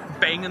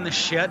banging the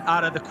shit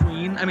out of the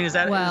Queen? I mean, is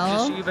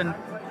she even...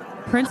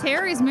 Prince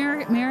Harry's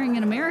marrying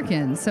an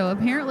American, so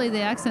apparently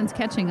the accent's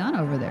catching on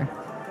over there.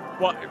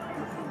 What?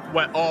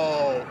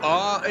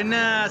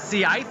 Nah.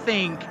 See, I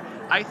think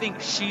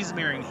she's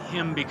marrying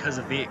him because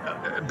of the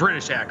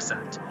British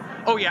accent.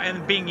 Oh yeah,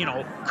 and being,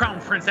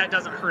 crown prince, that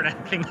doesn't hurt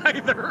anything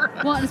either.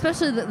 Well, and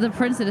especially the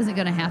prince that isn't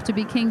going to have to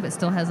be king, but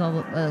still has all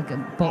a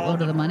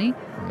boatload of the money.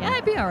 Yeah,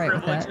 I'd be all right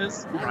with that.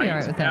 I'd be all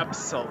right with that.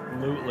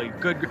 Absolutely.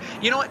 Good.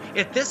 You know what?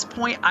 At this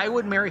point, I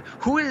would marry.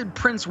 Who did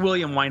Prince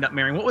William wind up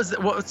marrying?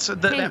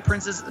 That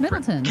princess?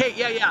 Middleton. Kate.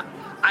 Yeah.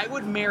 I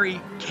would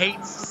marry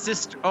Kate's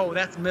sister. Oh,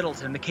 that's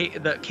Middleton. The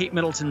Kate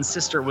Middleton's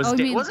sister was.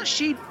 Wasn't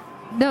she?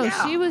 No,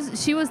 yeah. she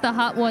was the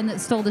hot one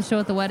that stole the show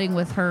at the wedding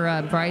with her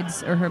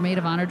her maid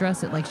of honor dress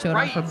that showed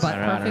off her butt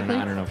perfectly.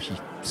 I don't know if she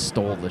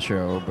stole the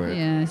show, but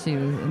yeah, she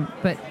was.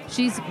 But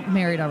she's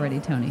married already,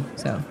 Tony.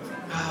 So.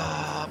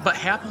 But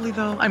happily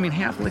though, I mean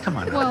happily. Come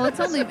on. Well,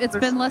 it's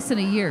been less than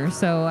a year,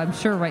 so I'm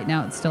sure right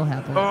now it's still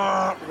happily.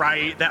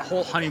 Right. That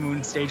whole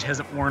honeymoon stage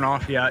hasn't worn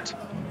off yet.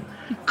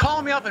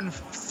 Call me up in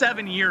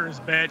 7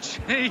 years, bitch.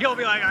 You'll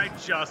be like, I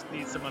just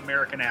need some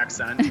American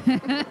accent.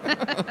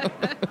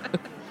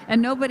 And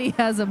nobody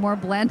has a more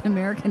bland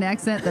American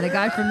accent than a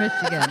guy from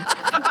Michigan.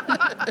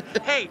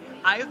 Hey,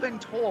 I've been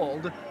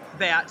told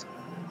that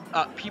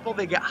people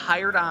that get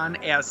hired on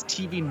as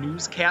TV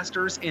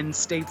newscasters in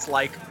states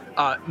like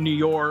New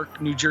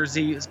York, New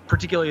Jersey,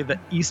 particularly the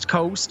East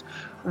Coast,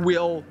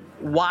 will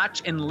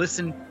watch and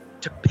listen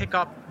to pick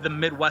up the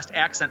Midwest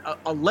accent.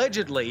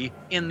 Allegedly,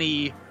 in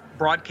the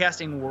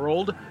broadcasting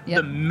world,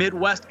 the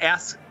Midwest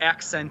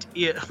accent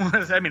it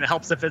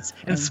helps if it's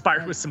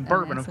inspired with some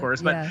bourbon, of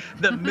course, but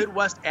the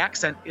Midwest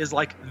accent is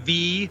like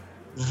the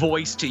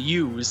voice to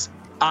use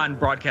on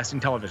broadcasting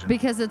television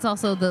because it's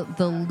also the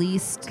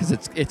least, because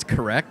it's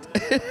correct.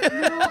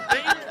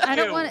 I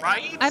don't want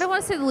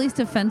to say the least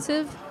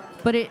offensive,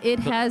 but it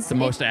has the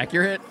most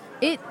accurate.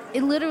 It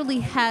literally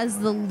has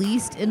the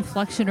least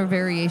inflection or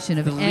variation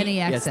of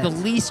any accent. It's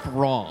the least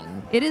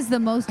wrong. It is the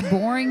most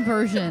boring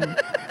version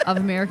of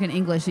American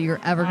English that you're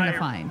ever going to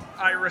find.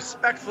 I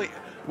respectfully...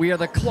 We are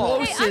the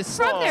closest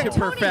to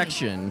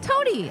perfection.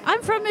 Tony,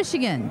 I'm from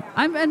Michigan.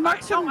 And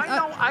Mark's from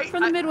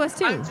the Midwest,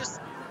 too.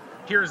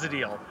 Here's the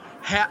deal.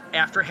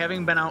 After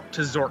having been out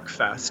to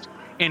Zorkfest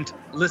and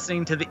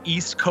listening to the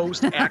East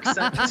Coast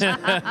accent...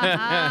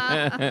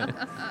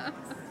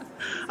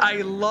 I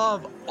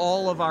love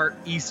all of our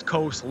East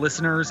Coast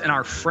listeners and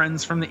our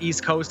friends from the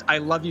East Coast. I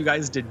love you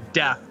guys to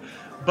death.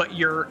 But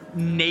your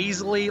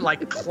nasally,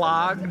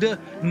 clogged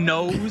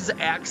nose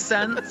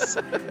accents,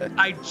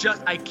 I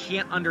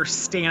can't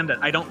understand it.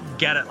 I don't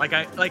get it.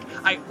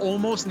 I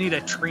almost need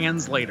a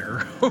translator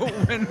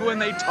when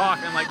they talk.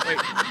 I'm like, wait,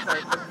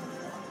 sorry.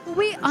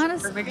 We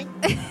honestly...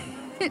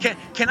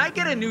 Can I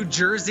get a New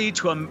Jersey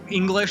to an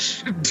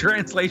English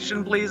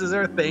translation, please? Is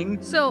there a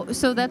thing? So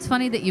that's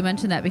funny that you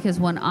mentioned that, because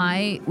when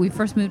we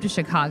first moved to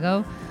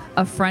Chicago,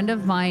 a friend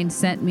of mine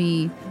sent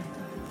me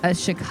a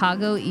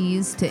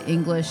Chicagoese to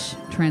English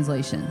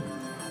translation.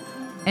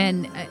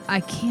 And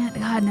I can't,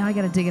 God, now I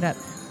got to dig it up.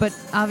 But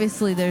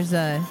obviously there's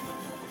the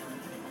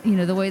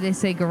way they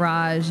say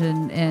garage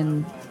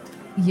and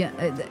yeah,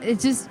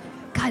 it just...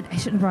 God, I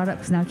shouldn't have brought it up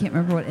because now I can't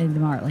remember what ended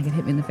tomorrow. It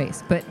hit me in the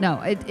face. But no,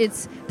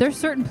 there's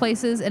certain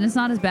places, and it's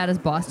not as bad as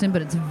Boston,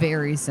 but it's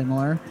very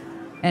similar.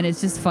 And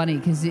it's just funny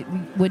because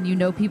when you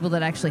know people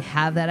that actually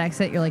have that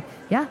accent, you're like,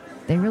 yeah,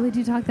 they really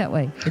do talk that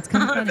way. It's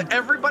kind of funny.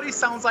 Everybody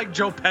sounds like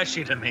Joe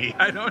Pesci to me.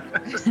 I'm not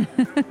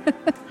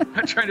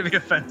trying to be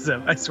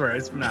offensive. I swear,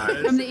 it's not.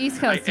 From the East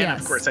Coast, yes. And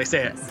of course, I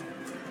say it.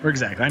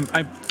 Exactly.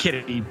 I'm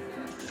kidding.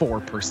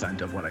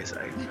 4% of what I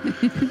say.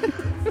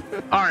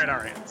 All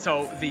right.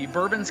 So the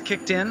bourbon's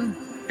kicked in.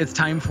 It's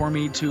time for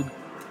me to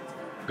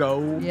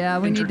go. Yeah,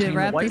 we need to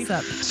wrap this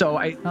up. So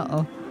I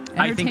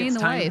think it's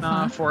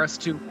time for us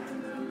to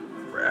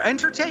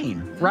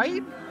entertain,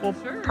 right? We'll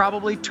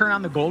probably turn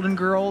on the Golden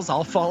Girls.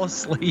 I'll fall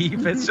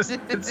asleep. It's just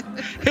it's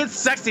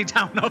sexy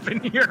town up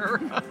in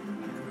here.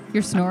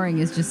 Your snoring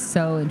is just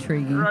so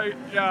intriguing. Right,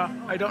 yeah.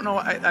 I don't know.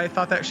 I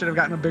thought that should have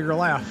gotten a bigger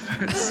laugh.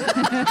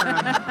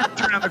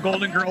 Turn on the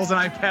Golden Girls and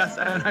I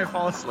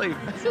fall asleep.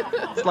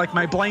 It's like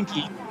my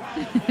blankie.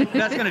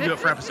 That's going to do it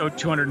for episode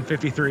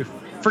 253.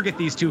 Forget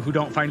these two who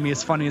don't find me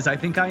as funny as I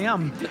think I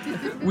am.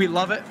 We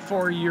love it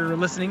for your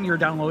listening, your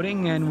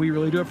downloading, and we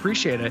really do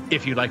appreciate it.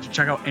 If you'd like to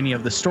check out any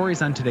of the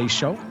stories on today's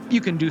show,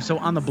 you can do so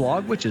on the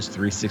blog, which is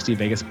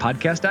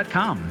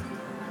 360vegaspodcast.com.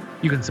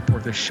 You can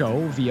support the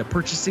show via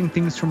purchasing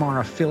things from our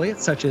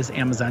affiliates, such as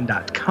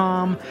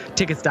Amazon.com,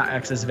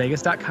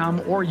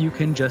 tickets.accessvegas.com, or you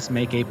can just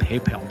make a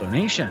PayPal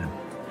donation.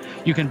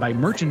 You can buy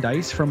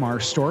merchandise from our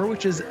store,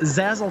 which is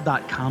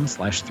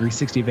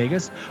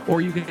Zazzle.com/360Vegas,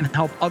 or you can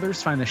help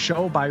others find the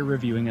show by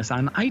reviewing us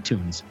on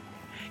iTunes.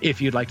 If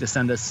you'd like to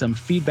send us some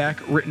feedback,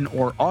 written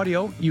or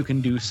audio, you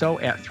can do so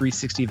at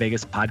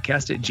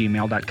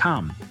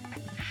 360vegaspodcast@gmail.com.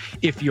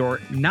 If you're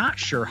not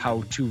sure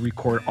how to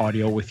record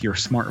audio with your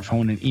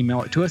smartphone and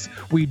email it to us,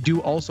 we do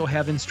also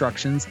have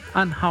instructions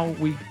on how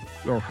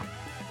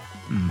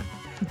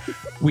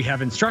we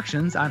have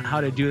instructions on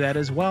how to do that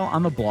as well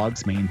on the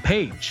blog's main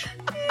page.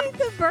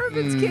 The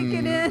bourbon's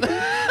kicking in.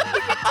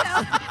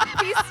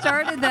 He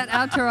started that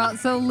outro out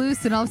so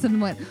loose and all of a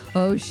sudden went,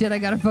 oh shit, I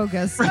gotta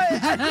focus.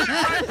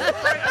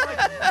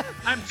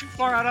 I'm too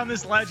far out on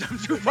this ledge.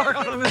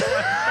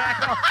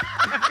 Back off.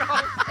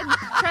 And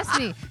trust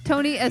me,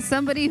 Tony, as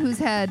somebody who's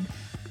had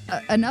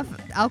enough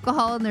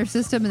alcohol in their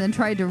system and then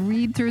tried to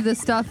read through this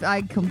stuff,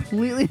 I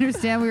completely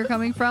understand where you're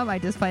coming from. I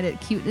just find it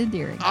cute and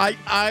endearing.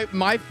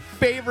 My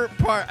favorite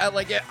part,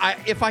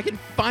 if I can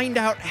find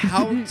out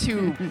how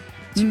to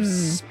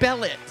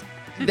spell it,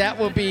 that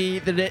will be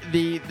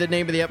the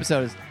name of the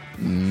episode. Is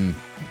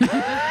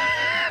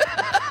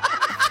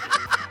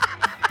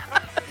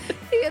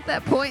He hit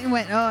that point and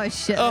went, oh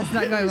shit, that's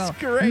not going well.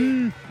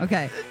 Great.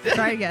 Okay,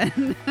 try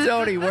again.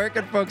 Tony, where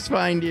can folks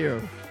find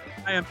you?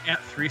 I am at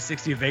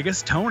 360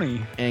 Vegas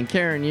Tony. And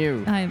Karen,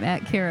 you. I'm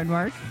at Karen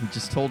Mark. I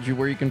just told you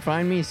where you can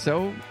find me,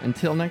 so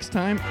until next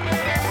time.